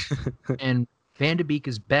 So, and Van de Beek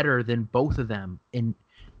is better than both of them. And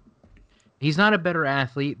he's not a better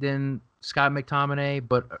athlete than Scott McTominay,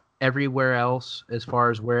 but everywhere else, as far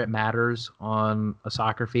as where it matters on a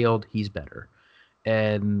soccer field, he's better.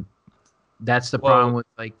 And that's the problem with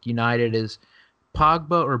like United is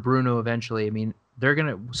Pogba or Bruno eventually. I mean,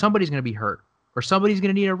 somebody's gonna be hurt or somebody's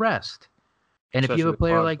gonna need a rest. And if you have a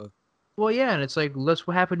player like Well, yeah, and it's like that's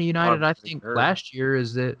what happened to United. I think Hurt. last year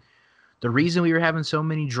is that the reason we were having so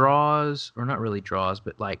many draws, or not really draws,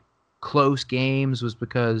 but like close games, was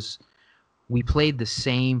because we played the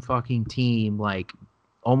same fucking team like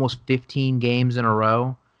almost 15 games in a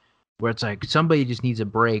row, where it's like somebody just needs a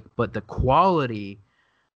break, but the quality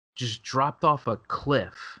just dropped off a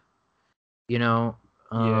cliff, you know.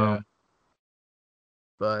 Yeah.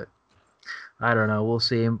 But I don't know. We'll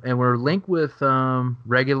see. And we're linked with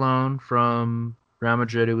Regulon from Real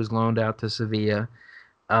Madrid, who was loaned out to Sevilla.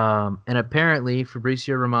 And apparently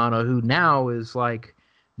Fabrizio Romano, who now is like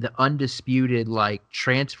the undisputed like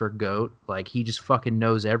transfer goat, like he just fucking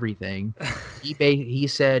knows everything. He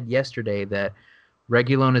said yesterday that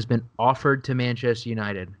Regulon has been offered to Manchester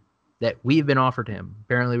United. That we've been offered him.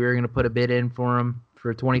 Apparently, we were going to put a bid in for him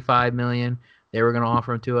for 25 million. They were going to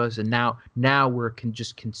offer him to us, and now we're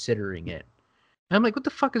just considering it. And I'm like, what the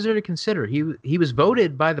fuck is there to consider? He was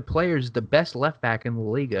voted by the players the best left back in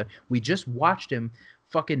La Liga. We just watched him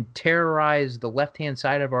fucking terrorize the left hand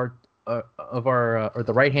side of our or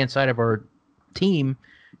the right hand side of our team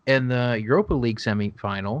in the Europa League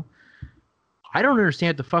semifinal. I don't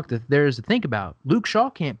understand what the fuck that there is to think about. Luke Shaw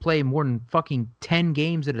can't play more than fucking 10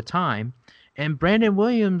 games at a time. And Brandon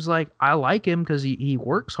Williams, like, I like him because he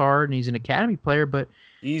works hard and he's an academy player, but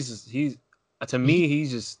he's to he me,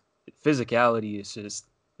 he's just physicality is just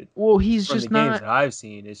he's from the just games not. that I've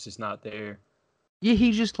seen, it's just not there. Yeah,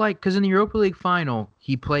 he's just like, because in the Europa League final,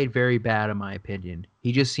 he played very bad, in my opinion.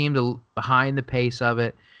 He just seemed behind the pace of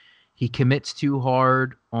it. He commits too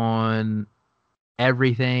hard on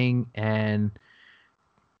everything, and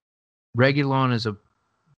Regulon is a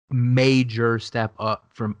major step up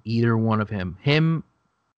from either one of him. Him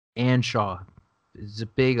and Shaw is a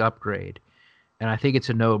big upgrade, and I think it's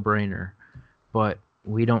a no-brainer. But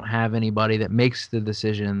we don't have anybody that makes the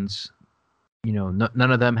decisions. You know,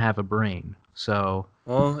 none of them have a brain. So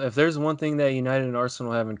Well, if there's one thing that United and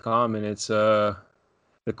Arsenal have in common, it's the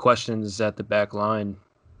questions at the back line.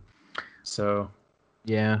 So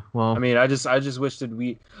yeah, I well, mean, I just wish that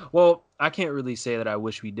we. Well, I can't really say that I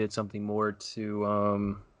wish we did something more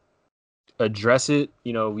to address it.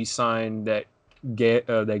 You know, we signed that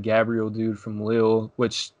Gabriel dude from Lille,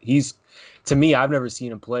 which he's to me, I've never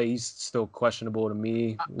seen him play. He's still questionable to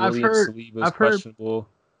me. I've William heard, Saliba is I've heard, questionable.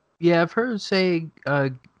 yeah, I've heard say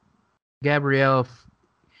Gabriel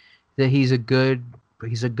that he's a good,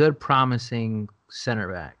 promising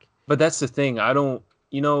center back. But that's the thing. I don't.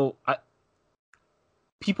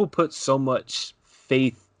 People put so much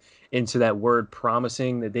faith into that word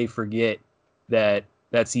promising that they forget that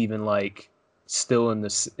that's even like still in the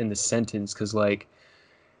sentence because like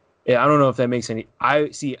yeah, I don't know if that makes any.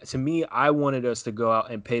 I see. To me, I wanted us to go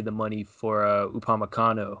out and pay the money for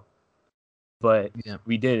Upamecano, but Yeah,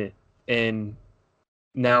 we didn't, and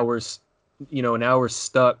now now we're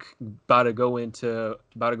stuck. About to go into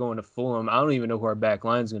Fulham. I don't even know who our back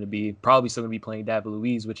line is going to be. Probably still going to be playing David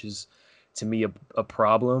Luiz, which is to me a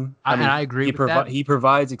problem. I and mean, I agree with that. he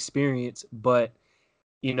provides experience, but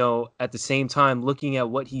at the same time, looking at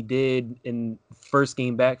what he did in first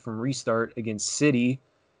game back from restart against City,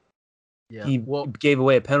 Yeah, he well, gave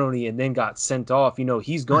away a penalty and then got sent off.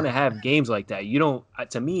 He's going to have games like that. You don't.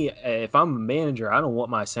 To me, if I'm a manager, I don't want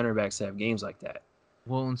my center backs to have games like that.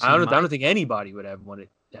 and I see don't. I my don't think anybody would have wanted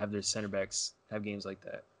to have their center backs have games like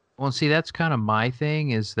that. well, and see that's kind of my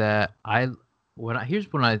thing is that when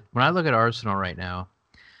I look at Arsenal right now,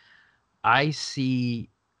 I see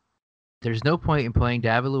there's no point in playing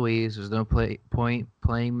David Luiz. There's no point playing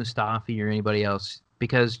Mustafi or anybody else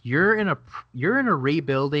because you're in a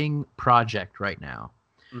rebuilding project right now.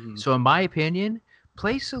 Mm-hmm. So in my opinion,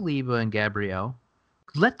 play Saliba and Gabriel.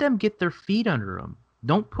 Let them get their feet under them.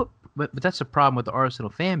 Don't put. But that's the problem with the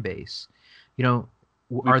Arsenal fan base. You know,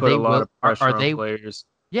 We are put a they lot will of are pressure on they players.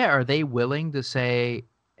 yeah are they willing to say,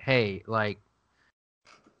 hey, like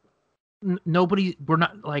nobody we're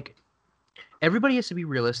not like everybody has to be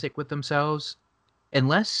realistic with themselves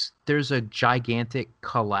unless there's a gigantic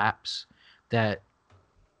collapse that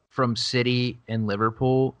from City and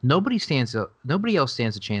Liverpool, nobody else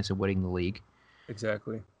stands a chance of winning the league.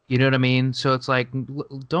 Exactly. You know what I mean? So it's like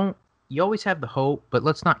don't you always have the hope, but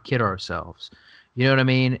let's not kid ourselves. You know what I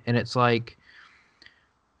mean? And it's like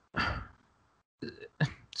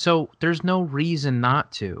so there's no reason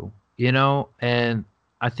not to, and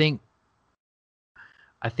I think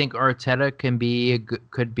I think Arteta could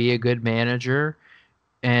be a good manager,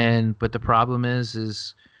 but the problem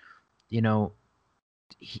is you know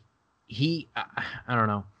he, I don't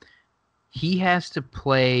know. He has to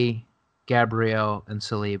play Gabriel and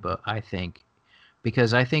Saliba, I think,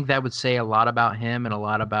 because I think that would say a lot about him and a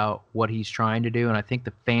lot about what he's trying to do, and I think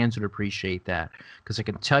the fans would appreciate that. Because I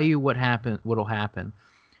can tell you what'll happen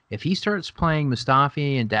if he starts playing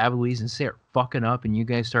Mustafi and David Luiz and start fucking up, and you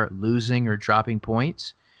guys start losing or dropping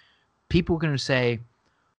points. People are going to say,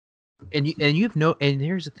 and you have no, and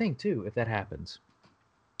here's the thing too, if that happens,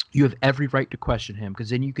 you have every right to question him, because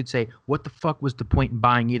then you could say, what the fuck was the point in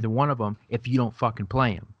buying either one of them if you don't fucking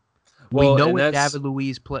play him? Well, we know what David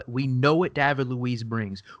Luiz play. We know what David Luiz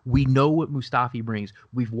brings. We know what Mustafi brings.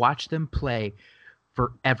 We've watched them play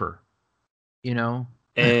forever. You know,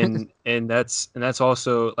 and that's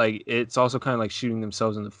also like, it's also kind of like shooting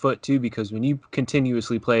themselves in the foot too, because when you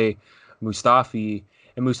continuously play Mustafi,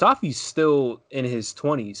 and Mustafi's still in his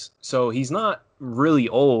 20s, so he's not really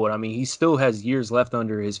old. I mean, he still has years left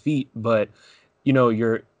under his feet, but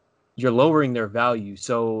you're lowering their value.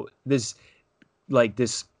 So this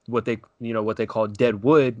what they call dead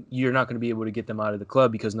wood, you're not going to be able to get them out of the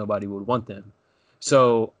club because nobody would want them.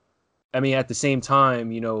 So I mean, at the same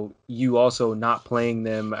time, you also not playing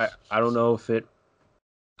them. I don't know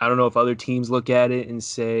if other teams look at it and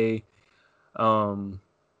say,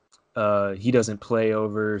 he doesn't play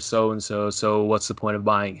over so and so, so what's the point of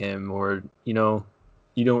buying him? Or you don't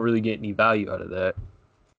really get any value out of that.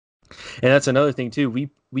 And that's another thing too.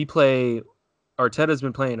 We play. Arteta's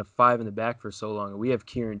been playing a 5 in the back for so long, and we have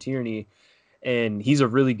Kieran Tierney, and he's a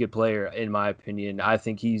really good player in my opinion. I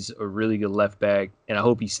think he's a really good left back, and I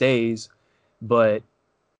hope he stays. But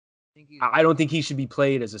I don't think he should be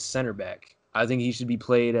played as a center back. I think he should be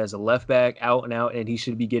played as a left back, out and out, and he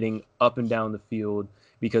should be getting up and down the field,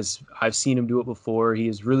 because I've seen him do it before. He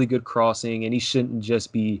is really good crossing, and he shouldn't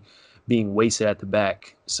just be being wasted at the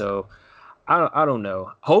back. So I don't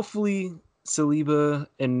know. Hopefully Saliba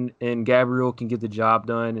and Gabriel can get the job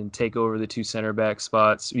done and take over the 2 center back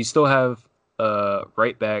spots. We still have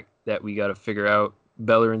right back that we got to figure out.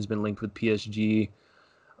 Bellerin's been linked with PSG.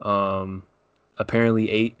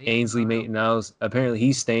 Apparently Ainsley Maitland-Niles, apparently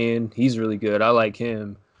he's staying. He's really good. I like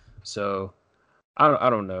him. So I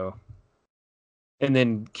don't know. And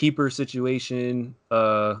then keeper situation,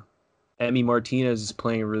 Emi Martinez is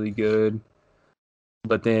playing really good.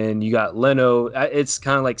 But then you got Leno. It's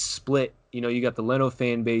kind of like split. You got the Leno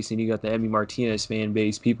fan base and you got the Emi Martinez fan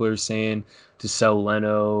base. People are saying to sell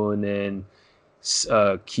Leno and then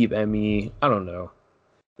keep Emi. I don't know.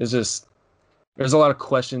 There's a lot of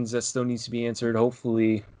questions that still needs to be answered.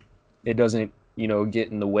 Hopefully it doesn't,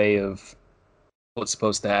 get in the way of what's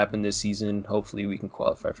supposed to happen this season. Hopefully we can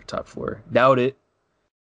qualify for top 4. Doubt it,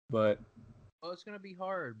 but it's going to be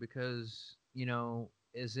hard because,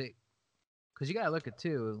 is it, because you got to look at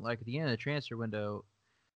too, like at the end of the transfer window.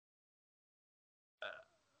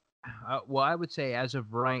 Well, I would say as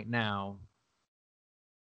of right now,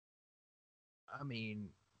 I mean,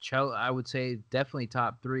 I would say definitely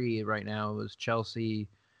top 3 right now is Chelsea,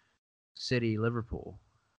 City, Liverpool.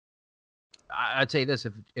 I'd say this: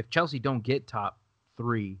 if Chelsea don't get top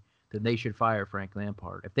 3, then they should fire Frank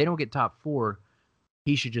Lampard. If they don't get top 4,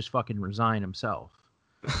 he should just fucking resign himself.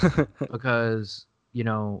 Because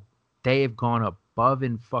they have gone above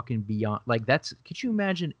and fucking beyond. Like could you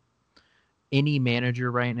imagine any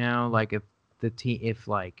manager right now? Like if they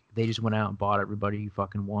just went out and bought everybody you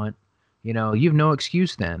fucking want, you have no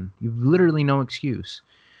excuse then. You've literally no excuse.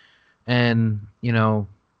 And,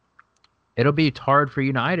 it'll be hard for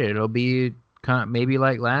United. It'll be kind of maybe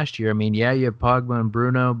like last year. I mean, yeah, you have Pogba and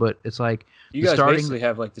Bruno, but it's like you guys basically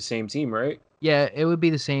have like the same team, right? Yeah, it would be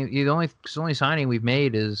the same. The only signing we've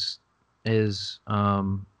made is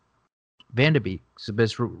Van de Beek. So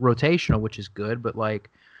it's rotational, which is good,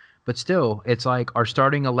 but still, it's like our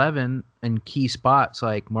starting 11 in key spots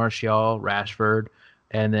like Martial, Rashford,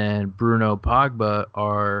 and then Bruno, Pogba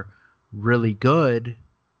are really good.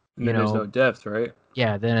 And then there's no depth, right?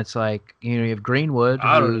 Yeah, then it's like you have Greenwood,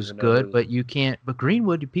 who's good, but you can't. But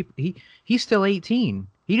Greenwood, he's still 18.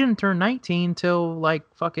 He didn't turn 19 till like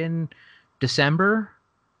fucking December.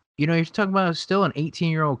 You're talking about still an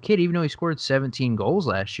 18-year-old kid, even though he scored 17 goals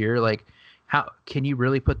last year. Like, how can you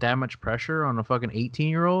really put that much pressure on a fucking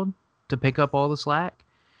 18-year-old to pick up all the slack?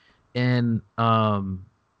 And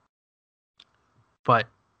but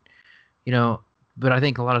I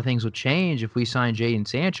think a lot of things will change if we sign Jadon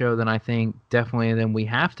Sancho. Then I think definitely then we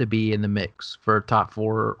have to be in the mix for top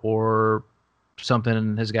 4, or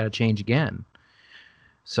something has got to change again.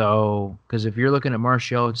 So, because if you're looking at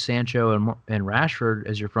Martial, Sancho, and Rashford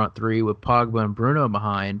as your front 3 with Pogba and Bruno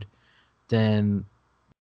behind, then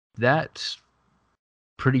that's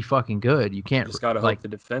pretty fucking good. You can't just gotta hope the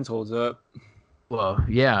defense holds up. Well,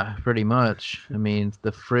 yeah, pretty much. I mean,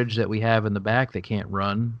 the fridge that we have in the back that can't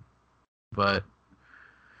run, but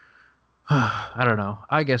I don't know.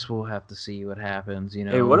 I guess we'll have to see what happens. Hey,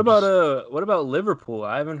 Just what about Liverpool?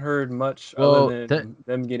 I haven't heard much other well, than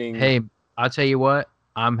them getting. hey, I'll tell you what.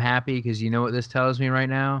 I'm happy because you know what this tells me right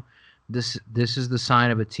now. This is the sign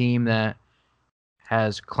of a team that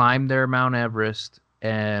has climbed their Mount Everest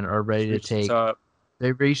and are ready to Reached the take. top.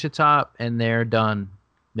 They reached the top and they're done.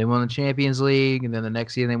 They won the Champions League, and then the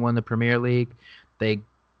next year they won the Premier League. They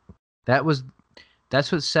that was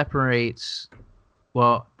that's what separates.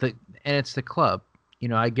 Well, and it's the club.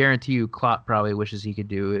 I guarantee you, Klopp probably wishes he could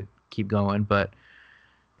do it, keep going, but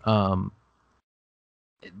um,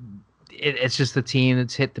 it's just the team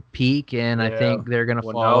that's hit the peak, and I Yeah, think they're gonna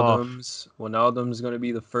fall off. Wijnaldum's going to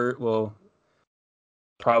be the first. Well, Well,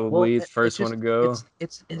 probably the it's first one just to go.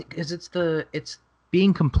 it's because it's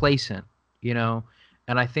being complacent, and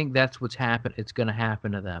I think that's what's happened. It's going to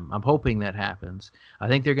happen to them. I'm hoping that happens. I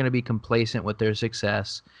think they're going to be complacent with their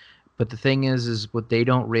success. But the thing is what they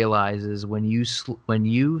don't realize is when you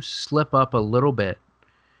slip up a little bit,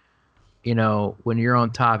 when you're on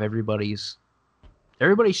top, everybody's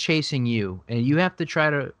chasing you, and you have to try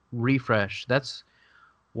to refresh. That's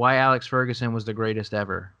why Alex Ferguson was the greatest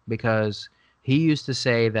ever, because he used to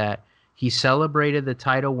say that he celebrated the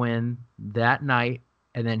title win that night,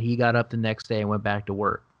 and then he got up the next day and went back to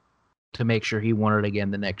work to make sure he won it again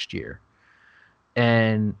the next year.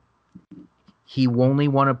 And he only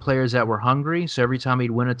wanted players that were hungry, so every time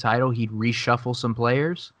he'd win a title, he'd reshuffle some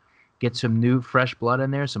players, get some new fresh blood in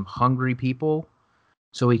there, some hungry people,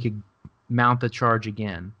 so he could mount the charge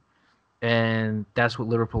again. And that's what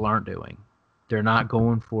Liverpool aren't doing. They're not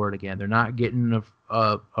going for it again. They're not getting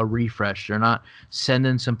a refresh. They're not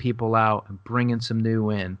sending some people out and bringing some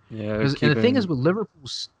new in. Yeah, And the thing is keeping. with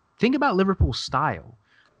Liverpool's, think about Liverpool's style.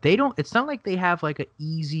 They don't. It's not like they have like an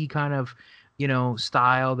easy kind of,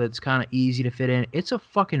 style that's kind of easy to fit in. It's a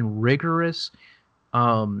fucking rigorous,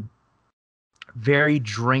 um, very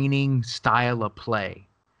draining style of play.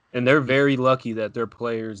 And they're very lucky that their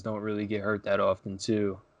players don't really get hurt that often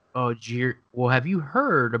too. Oh, well, have you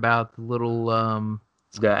heard about the little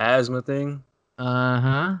The asthma thing.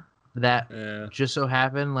 uh-huh. That Yeah. just so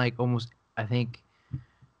happened, like I think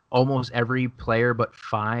almost every player but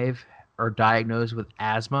five are diagnosed with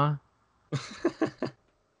asthma.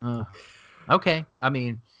 Uh, okay. I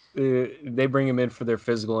mean, They bring them in for their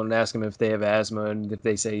physical and ask them if they have asthma, and if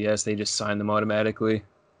they say yes, they just sign them automatically.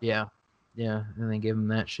 yeah. Yeah. And they give them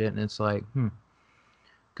that shit, and it's like,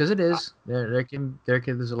 because it is.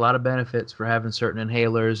 There's a lot of benefits for having certain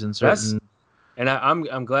inhalers and That's certain. and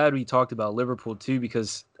I'm glad we talked about Liverpool too,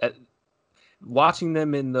 because watching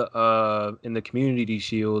them in the Community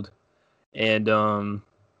Shield, and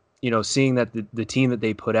seeing that the team that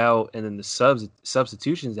they put out, and then the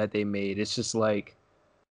substitutions that they made, it's just like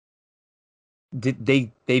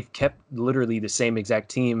they've kept literally the same exact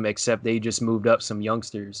team, except they just moved up some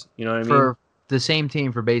youngsters. You know what I mean? For the same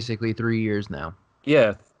team for basically 3 years now.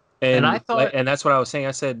 Yeah. And I thought, And that's what I was saying.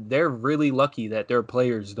 I said they're really lucky that their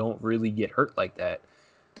players don't really get hurt like that.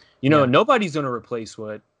 yeah, Nobody's going to replace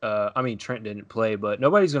what I mean, Trent didn't play, but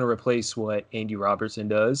nobody's going to replace what Andy Robertson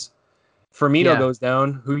does. Firmino yeah, goes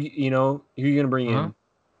down. Who are you going to bring uh-huh. in?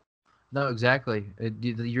 No, exactly.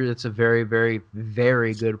 That's a very, very,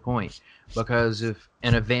 very good point. Because if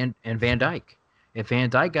Van Dyke, if Van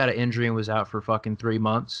Dyke got an injury and was out for fucking 3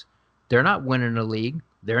 months, they're not winning a league.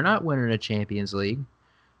 They're not winning a Champions League.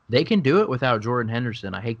 They can do it without Jordan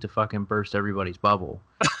Henderson. I hate to fucking burst everybody's bubble.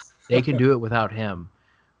 They can do it without him,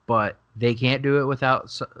 but they can't do it without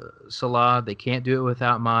Salah. They can't do it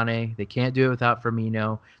without Mane. They can't do it without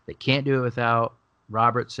Firmino. They can't do it without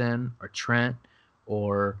Robertson or Trent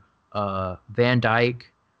or Van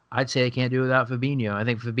Dyke. I'd say they can't do it without Fabinho. I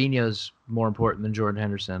think Fabinho is more important than Jordan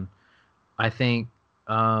Henderson. I think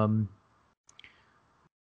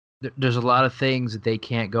there's a lot of things that they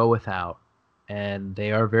can't go without, and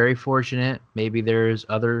they are very fortunate. Maybe there's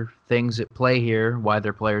other things at play here why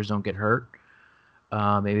their players don't get hurt.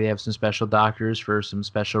 Maybe they have some special doctors for some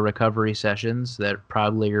special recovery sessions that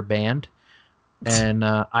probably are banned. And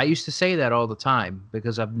I used to say that all the time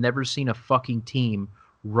because I've never seen a fucking team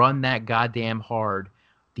run that goddamn hard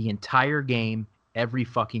the entire game, every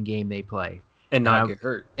fucking game they play, And and not get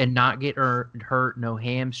hurt. not get hurt, no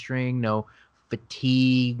hamstring, no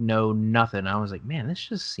fatigue, no nothing. I was like, man, this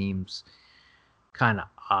just seems kind of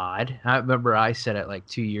odd. I remember I said it like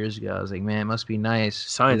 2 years ago. I was like, man, it must be nice.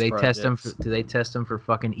 Science projects. Do they test them for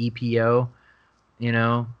fucking EPO? You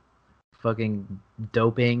know, fucking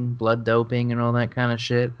doping, blood doping, and all that kind of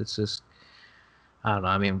shit. It's just, I don't know.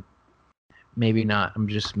 I mean, maybe not.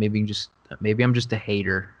 Maybe I'm just a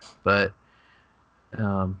hater, but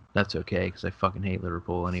that's okay because I fucking hate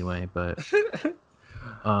Liverpool anyway.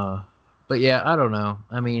 Uh, But yeah, I don't know.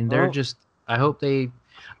 I mean, they're Well, just. I hope they.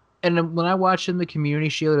 And then when I watched in the Community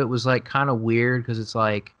Shield, it was like kind of weird because it's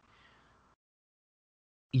like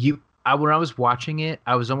when I was watching it,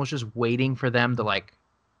 I was almost just waiting for them to like,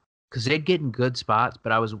 because they'd get in good spots,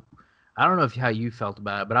 but I don't know if how you felt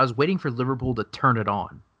about it, but I was waiting for Liverpool to turn it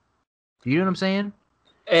on. Do you know what I'm saying?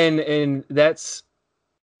 and that's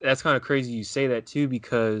kind of crazy you say that too,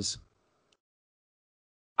 because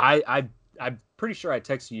I'm pretty sure I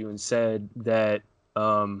texted you and said that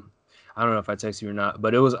I don't know if I texted you or not,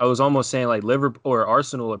 but I was almost saying like Liverpool or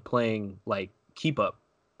Arsenal are playing like keep up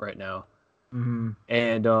right now. Mm-hmm.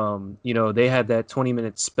 And they had that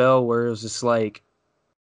 20-minute spell where it was just like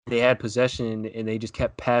they had possession and they just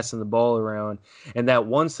kept passing the ball around. And that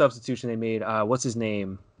one substitution they made, what's his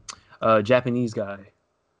name? Japanese guy.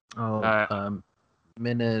 Oh,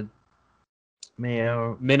 Mina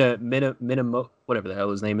Mayo. Mina, whatever the hell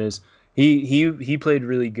his name is. He played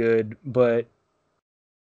really good, but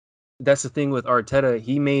that's the thing with Arteta.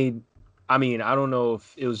 I mean, I don't know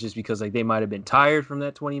if it was just because like they might have been tired from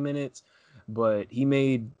that 20 minutes, but he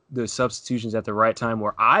made the substitutions at the right time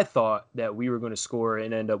where I thought that we were going to score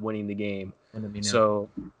and end up winning the game. Minamino. So,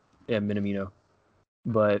 yeah, Minamino.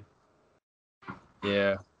 But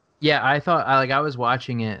yeah, Yeah, I thought I was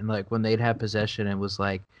watching it and like when they'd have possession, it was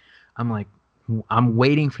like I'm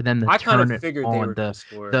waiting for them to I kind turn of it figured they on. were going to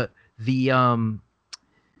score. The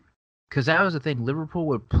because that was the thing. Liverpool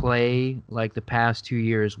would play like the past 2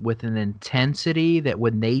 years with an intensity that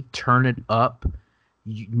when they turn it up,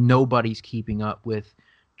 nobody's keeping up with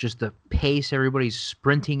just the pace everybody's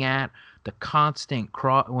sprinting at, the constant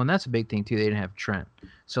cross. Well, and that's a big thing too. They didn't have Trent,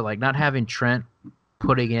 so like not having Trent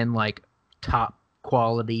putting in like top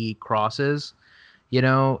quality crosses,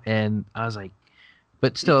 and I was like,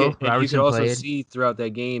 but still, You could Robertson also played. see throughout that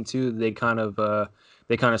game too. They kind of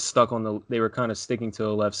stuck on they were kind of sticking to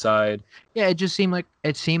the left side. Yeah, it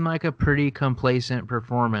seemed like a pretty complacent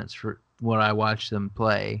performance for what I watched them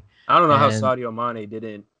play. I don't know how And Sadio Mane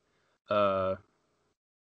didn't. Uh,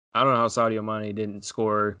 I don't know how Sadio Mane didn't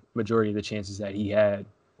score majority of the chances that he had.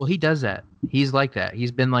 well, he does that. He's like that.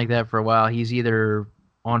 He's been like that for a while. He's either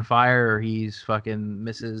on fire or he's fucking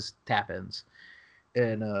misses tap-ins.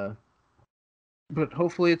 And but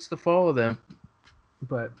hopefully it's the fall of them.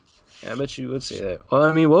 But Yeah, I bet you would say that. Well,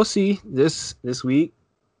 I mean, we'll see this week.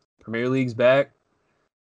 Premier League's back.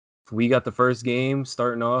 We got the first game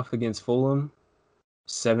starting off against Fulham,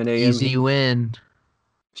 7 a.m. easy win.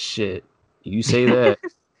 Shit, you say that.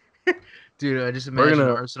 Dude, I just We're imagine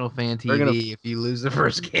gonna Arsenal fan we're gonna TV if you lose the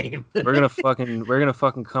first game. we're gonna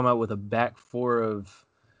fucking come out with a back four of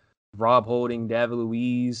Rob Holding, David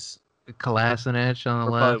Luiz. Kolasinac on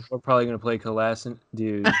the left. We're probably gonna play Kolasinac,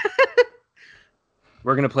 dude.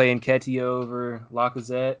 We're gonna play Nketiah over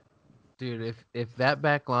Lacazette. Dude, if that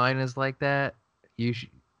back line is like that, you should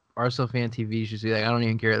Arsenal fan TV should be like, I don't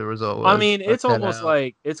even care what the result was. I mean, Fuck that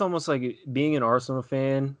out. it's almost like being an Arsenal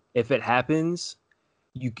fan. If it happens,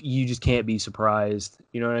 you just can't be surprised.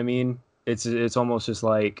 You know what I mean? It's almost just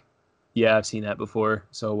like, yeah, I've seen that before.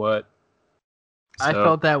 So what? I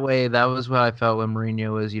felt that way. That was what I felt when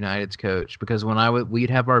Mourinho was United's coach. Because when we'd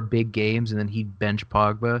have our big games and then he'd bench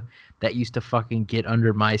Pogba, that used to fucking get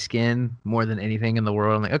under my skin more than anything in the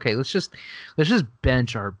world. I'm like, okay, let's just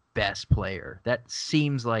bench our best player. That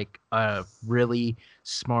seems like a really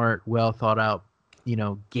smart, well thought out,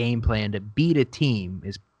 game plan to beat a team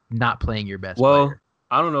is not playing your best player.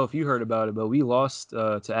 I don't know if you heard about it, but we lost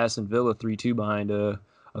to Aston Villa 3-2 behind a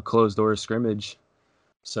closed door scrimmage.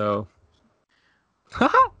 So.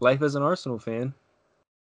 Life as an Arsenal fan.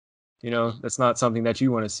 That's not something that you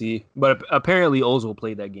want to see. But apparently Ozil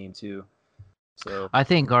played that game too. So I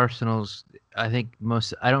think I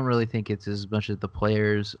don't really think it's as much as the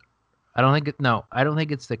players. I don't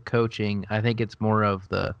think it's the coaching. I think it's more of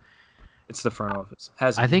it's the front office.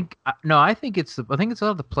 I think it's a lot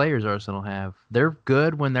of the players Arsenal have. They're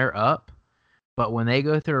good when they're up, but when they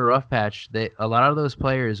go through a rough patch, a lot of those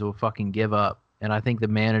players will fucking give up, and I think the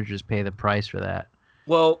managers pay the price for that.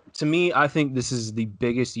 Well, to me, I think this is the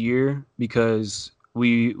biggest year because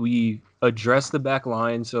we address the back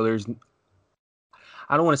line. So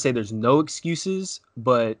I don't want to say there's no excuses,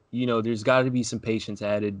 but there's got to be some patience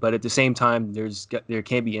added. But at the same time, there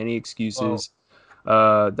can't be any excuses.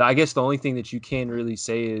 I guess the only thing that you can really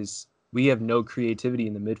say is we have no creativity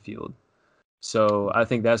in the midfield. So I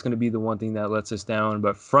think that's going to be the one thing that lets us down.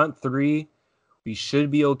 But front three, we should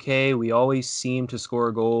be okay. We always seem to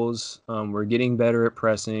score goals. We're getting better at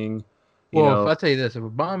pressing. If I tell you this, if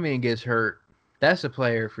Aubameyang gets hurt, that's a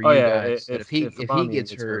player for you guys. If he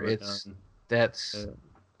gets hurt, that's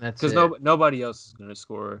because nobody else is going to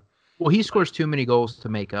score. Well, he scores too many goals to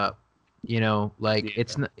make up. Like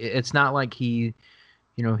Yeah. it's not like he's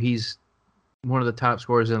one of the top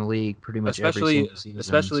scorers in the league pretty much every single season.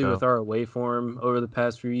 Especially with So our away form over the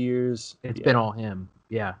past few years. it's been Yeah. all him.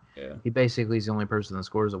 Yeah. Yeah. He basically is the only person that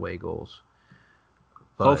scores away goals.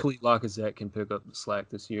 But Hopefully Lacazette can pick up the slack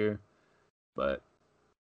this year. But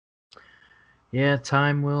yeah,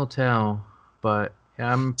 time will tell. But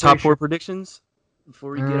yeah, I'm pretty top sure. four predictions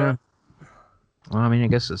before we get Uh, out. well, I mean, I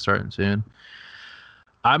guess it's starting soon.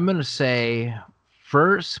 I'm gonna say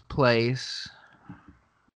first place.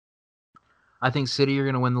 I think City are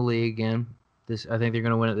gonna win the league again. I think they're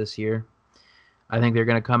gonna win it this year. I think they're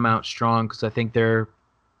gonna come out strong because I think they're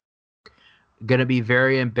gonna be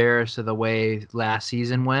very embarrassed of the way last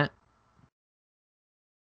season went,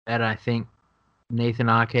 and I think Nathan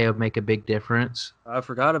Ake will make a big difference. I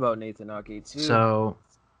forgot about Nathan Ake too. So,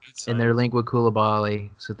 in their link with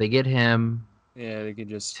Koulibaly, so if they get him, yeah, they could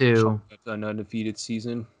just too. chalk up an undefeated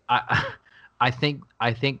season. I think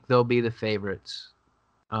they'll be the favorites.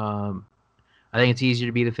 I think it's easier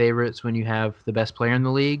to be the favorites when you have the best player in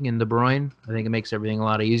the league in De Bruyne. I think it makes everything a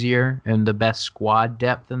lot easier and the best squad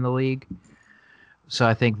depth in the league. So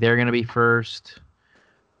I think they're going to be first.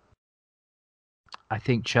 I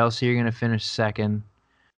think Chelsea are going to finish second.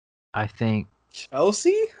 I think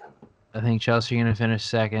Chelsea Chelsea are going to finish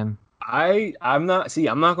second. I'm not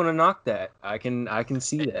going to knock that. I can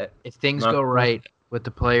see that. If things go right with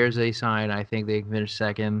the players they sign, I think they can finish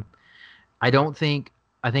second. I think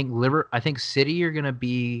City are going to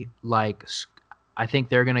be like, I think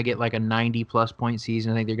they're going to get like a 90-plus point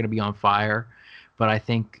season. I think they're going to be on fire. But I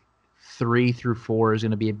think 3 through 4 is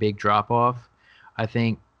going to be a big drop-off. I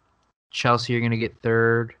think Chelsea are going to get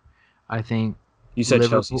third. I think you said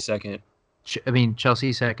Chelsea second.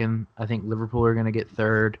 Chelsea second. I think Liverpool are going to get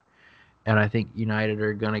third. And I think United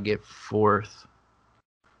are going to get fourth.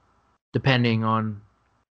 Depending on...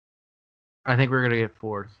 I think we're going to get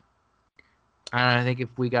fourth. And I think if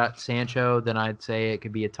we got Sancho, then I'd say it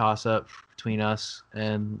could be a toss-up between us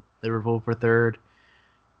and Liverpool for third.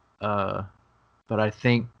 But I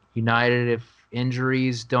think United, if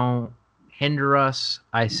injuries don't hinder us,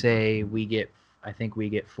 I think we get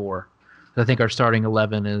 4. So I think our starting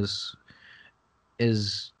 11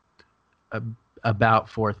 is about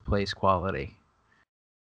fourth place quality,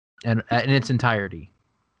 and in its entirety.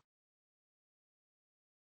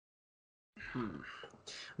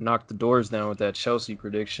 Knocked the doors down with that Chelsea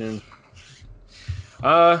prediction.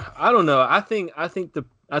 I don't know. I think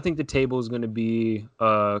the table is going to be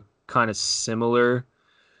kind of similar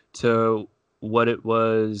to what it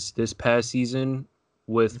was this past season,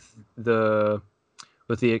 with the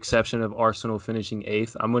exception of Arsenal finishing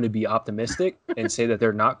 8th. I'm going to be optimistic and say that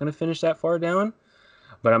they're not going to finish that far down,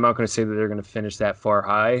 but I'm not going to say that they're going to finish that far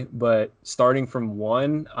high. But starting from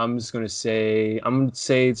 1, I'm going to say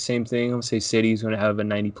the same thing. I'm going to say City's going to have a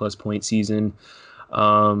 90-plus point season.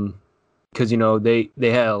 Because they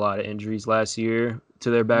had a lot of injuries last year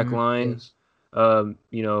to their back line. Yes.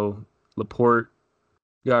 Laporte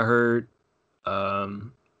got hurt.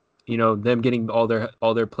 Them getting all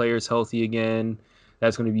their players healthy again,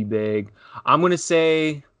 that's going to be big. I'm going to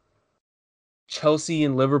say Chelsea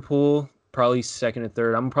and Liverpool probably second and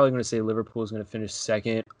third. I'm probably going to say Liverpool is going to finish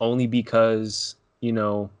second, only because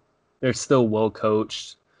they're still well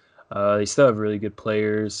coached. They still have really good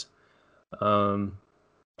players.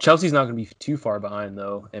 Chelsea's not going to be too far behind,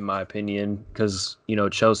 though, in my opinion, because,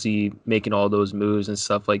 Chelsea making all those moves and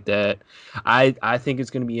stuff like that. I think it's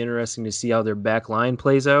going to be interesting to see how their back line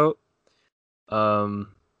plays out.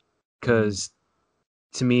 Because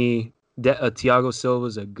to me, Thiago Silva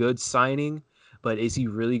is a good signing, but is he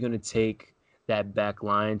really going to take that back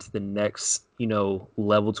line to the next,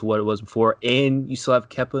 level to what it was before? And you still have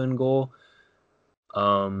Kepa in goal.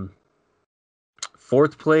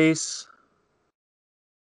 Fourth place,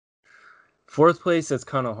 that's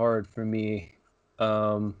kind of hard for me.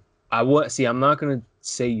 I'm not going to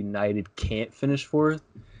say United can't finish fourth,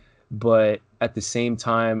 but at the same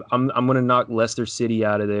time, I'm going to knock Leicester City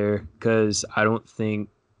out of there, because I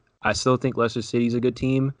still think Leicester City's a good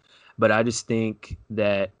team, but I just think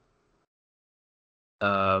that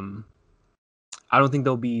I don't think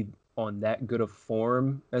they'll be on that good of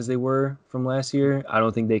form as they were from last year. I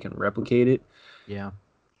don't think they can replicate it. Yeah.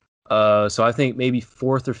 So I think maybe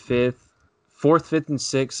fourth, fifth, and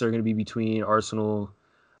sixth are going to be between Arsenal,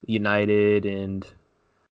 United, and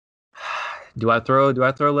do I throw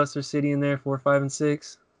Leicester City in there? 4, 5, and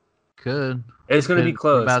 6. Could. It's going to be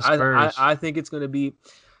close. What about Spurs? I think it's going to be.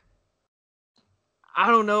 I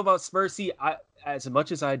don't know about Spurs. See, as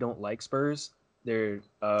much as I don't like Spurs, they're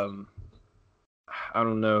I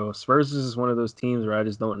don't know. Spurs is one of those teams where I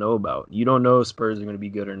just don't know about. You don't know if Spurs are going to be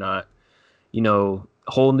good or not.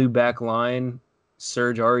 whole new back line.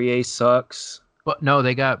 Serge Aurier sucks. But no,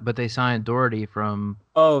 they signed Doherty from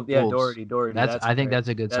Oh yeah, Wolves. Doherty. That's I think right. that's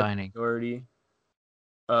a good That's signing. Doherty.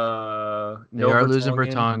 They are losing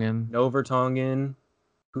Novertongen. Vertonghen. Novertongen.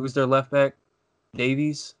 Who's their left back?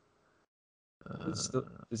 Davies. Uh,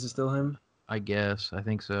 Is it still him? I guess. I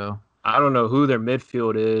think so. I don't know who their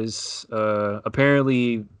midfield is.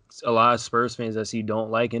 Apparently, a lot of Spurs fans I see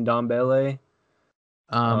don't like Ndombele.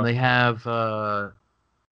 They have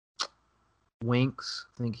Winks.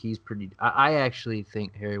 I think he's pretty. I actually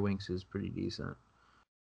think Harry Winks is pretty decent.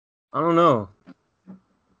 I don't know.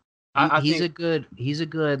 He's a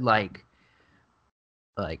good like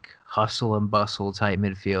hustle and bustle type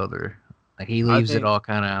midfielder. Like he leaves it all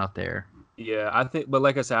kind of out there. Yeah, but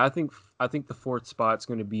like I said, I think the fourth spot's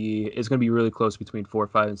gonna be really close between 4,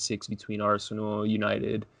 5, and 6 between Arsenal,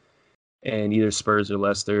 United, and either Spurs or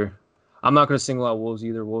Leicester. I'm not gonna single out Wolves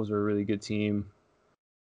either. Wolves are a really good team.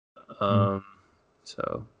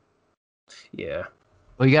 So yeah.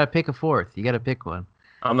 Well, you gotta pick a fourth. You gotta pick one.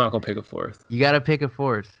 I'm not gonna pick a fourth. You gotta pick a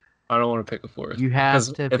fourth. I don't want to pick a fourth. You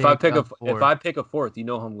have to. If I pick a fourth, you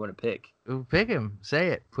know who I'm going to pick. Pick him. Say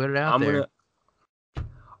it. Put it out there.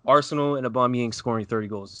 Arsenal and Aubameyang scoring 30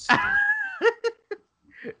 goals.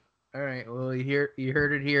 All right. Well, you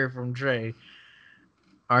heard it here from Trey.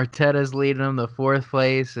 Arteta's leading them to fourth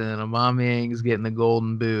place, and Aubameyang's getting the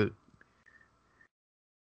golden boot.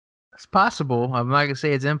 It's possible. I'm not gonna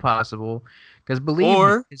say it's impossible, because believe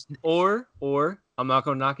me, or I'm not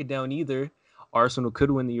gonna knock it down either. Arsenal could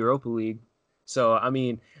win the Europa League. So, I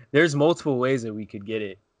mean, there's multiple ways that we could get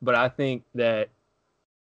it. But I think that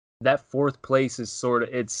fourth place is sort of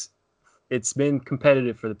it's been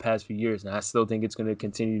competitive for the past few years, and I still think it's going to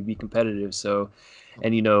continue to be competitive. So,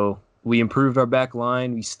 and we improved our back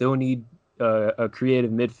line. We still need a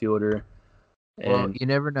creative midfielder. Well, you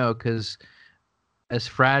never know, because as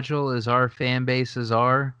fragile as our fan bases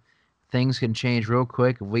are, things can change real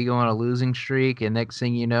quick if we go on a losing streak, and next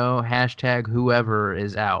thing you know, # whoever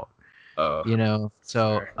is out.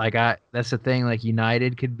 So like that's the thing. Like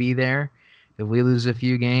United could be there if we lose a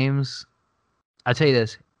few games. I tell you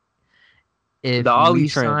this: if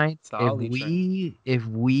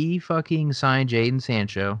we fucking sign Jadon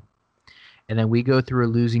Sancho, and then we go through a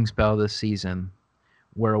losing spell this season,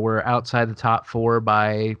 where we're outside the top 4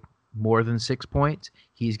 by more than 6 points,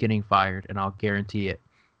 he's getting fired, and I'll guarantee it.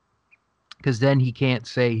 Because then he can't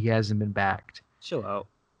say he hasn't been backed. Chill out.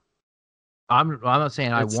 I'm not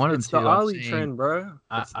saying I want him to. It's the Ollie trend, bro.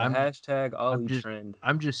 It's the #Ollie trend.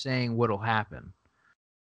 I'm just saying what'll happen.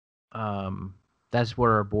 That's what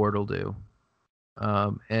our board will do.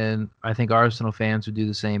 And I think Arsenal fans would do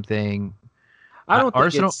the same thing. I don't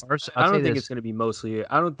think it's going to be mostly.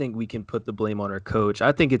 I don't think we can put the blame on our coach.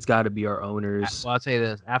 I think it's got to be our owners. Well, I'll say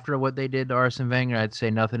this: after what they did to Arsene Wenger, I'd say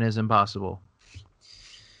nothing is impossible.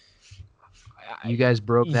 You guys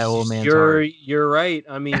broke that old man's heart. You're right.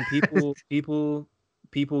 I mean, people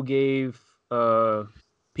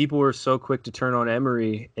were so quick to turn on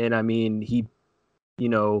Emery, and I mean,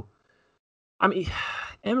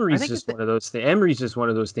 Emery's just one of those things. Emery's just one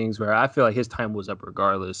of those things where I feel like his time was up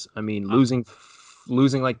regardless. I mean, losing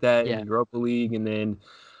like that in the Europa League, and then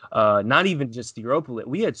not even just the Europa League.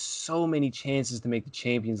 We had so many chances to make the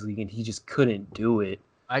Champions League, and he just couldn't do it.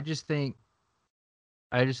 I just think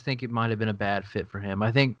it might have been a bad fit for him.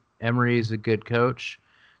 I think Emery is a good coach.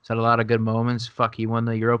 He's had a lot of good moments. He won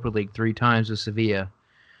the Europa League 3 times with Sevilla.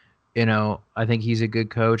 I think he's a good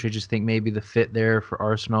coach. I just think maybe the fit there for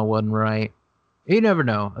Arsenal wasn't right. You never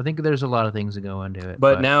know. I think there's a lot of things that go into it.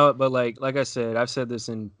 But like I said, I've said this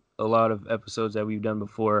in a lot of episodes that we've done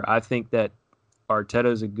before. I think that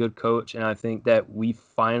Arteta is a good coach, and I think that we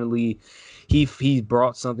finally he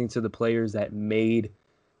brought something to the players that made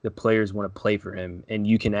the players want to play for him. And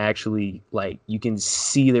you can actually you can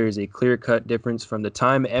see there's a clear-cut difference from the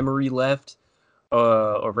time Emery left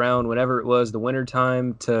around whenever it was the winter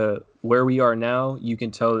time to where we are now. You can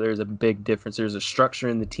tell there's a big difference. There's a structure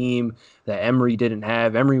in the team that Emery didn't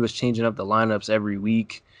have. Emery was changing up the lineups every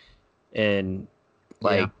week, and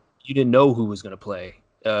you didn't know who was going to play.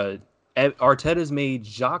 Arteta's made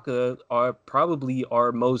Xhaka probably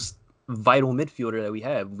our most vital midfielder that we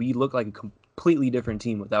have. We look like a completely different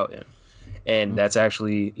team without him. And that's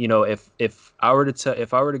actually, if I were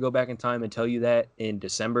to go back in time and tell you that in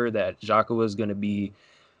December that Xhaka was going to be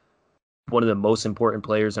one of the most important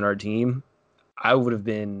players in our team, I would have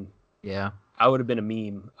been a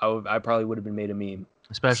meme. I probably would have been made a meme,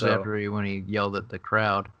 especially after when he yelled at the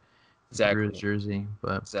crowd. Exactly. Through his jersey,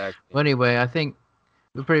 but exactly. Well, anyway, I think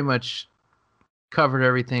we pretty much covered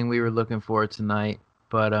everything we were looking for tonight.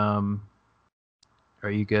 But are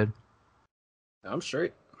you good? I'm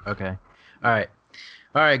straight. Okay. All right.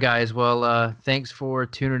 All right, guys. Well, thanks for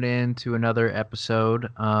tuning in to another episode.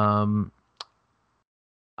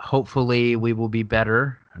 Hopefully we will be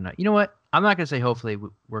better. You know what? I'm not going to say hopefully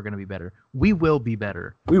we're going to be better. We will be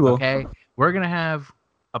better. We will. Okay? We're going to have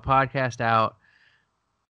a podcast out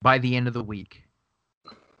by the end of the week.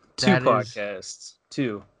 Two podcasts.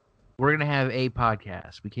 Two. We're going to have a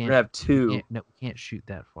podcast. We can't have two. We can't shoot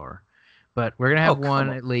that far. But we're going to have one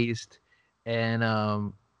at least. And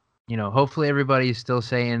hopefully everybody's still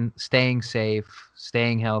staying safe,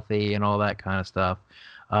 staying healthy, and all that kind of stuff.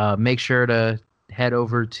 Make sure to head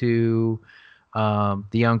over to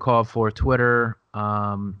the Uncalled For Twitter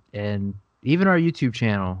and even our YouTube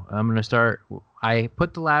channel. I'm going to start. I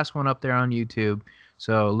put the last one up there on YouTube,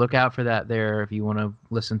 so look out for that there if you want to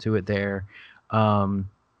listen to it there.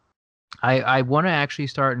 I want to actually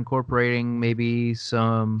start incorporating maybe a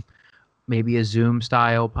Zoom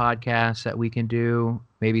style podcast that we can do,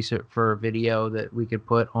 maybe for a video that we could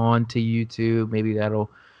put onto YouTube. Maybe that'll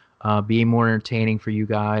be more entertaining for you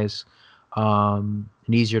guys and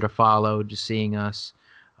easier to follow just seeing us.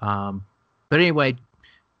 But anyway,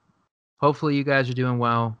 hopefully you guys are doing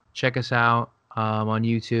well. Check us out on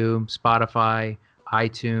YouTube, Spotify,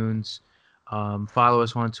 iTunes. Follow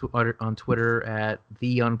us on Twitter at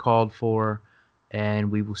The Uncalled For, and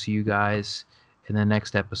we will see you guys in the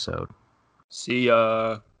next episode. See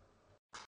ya.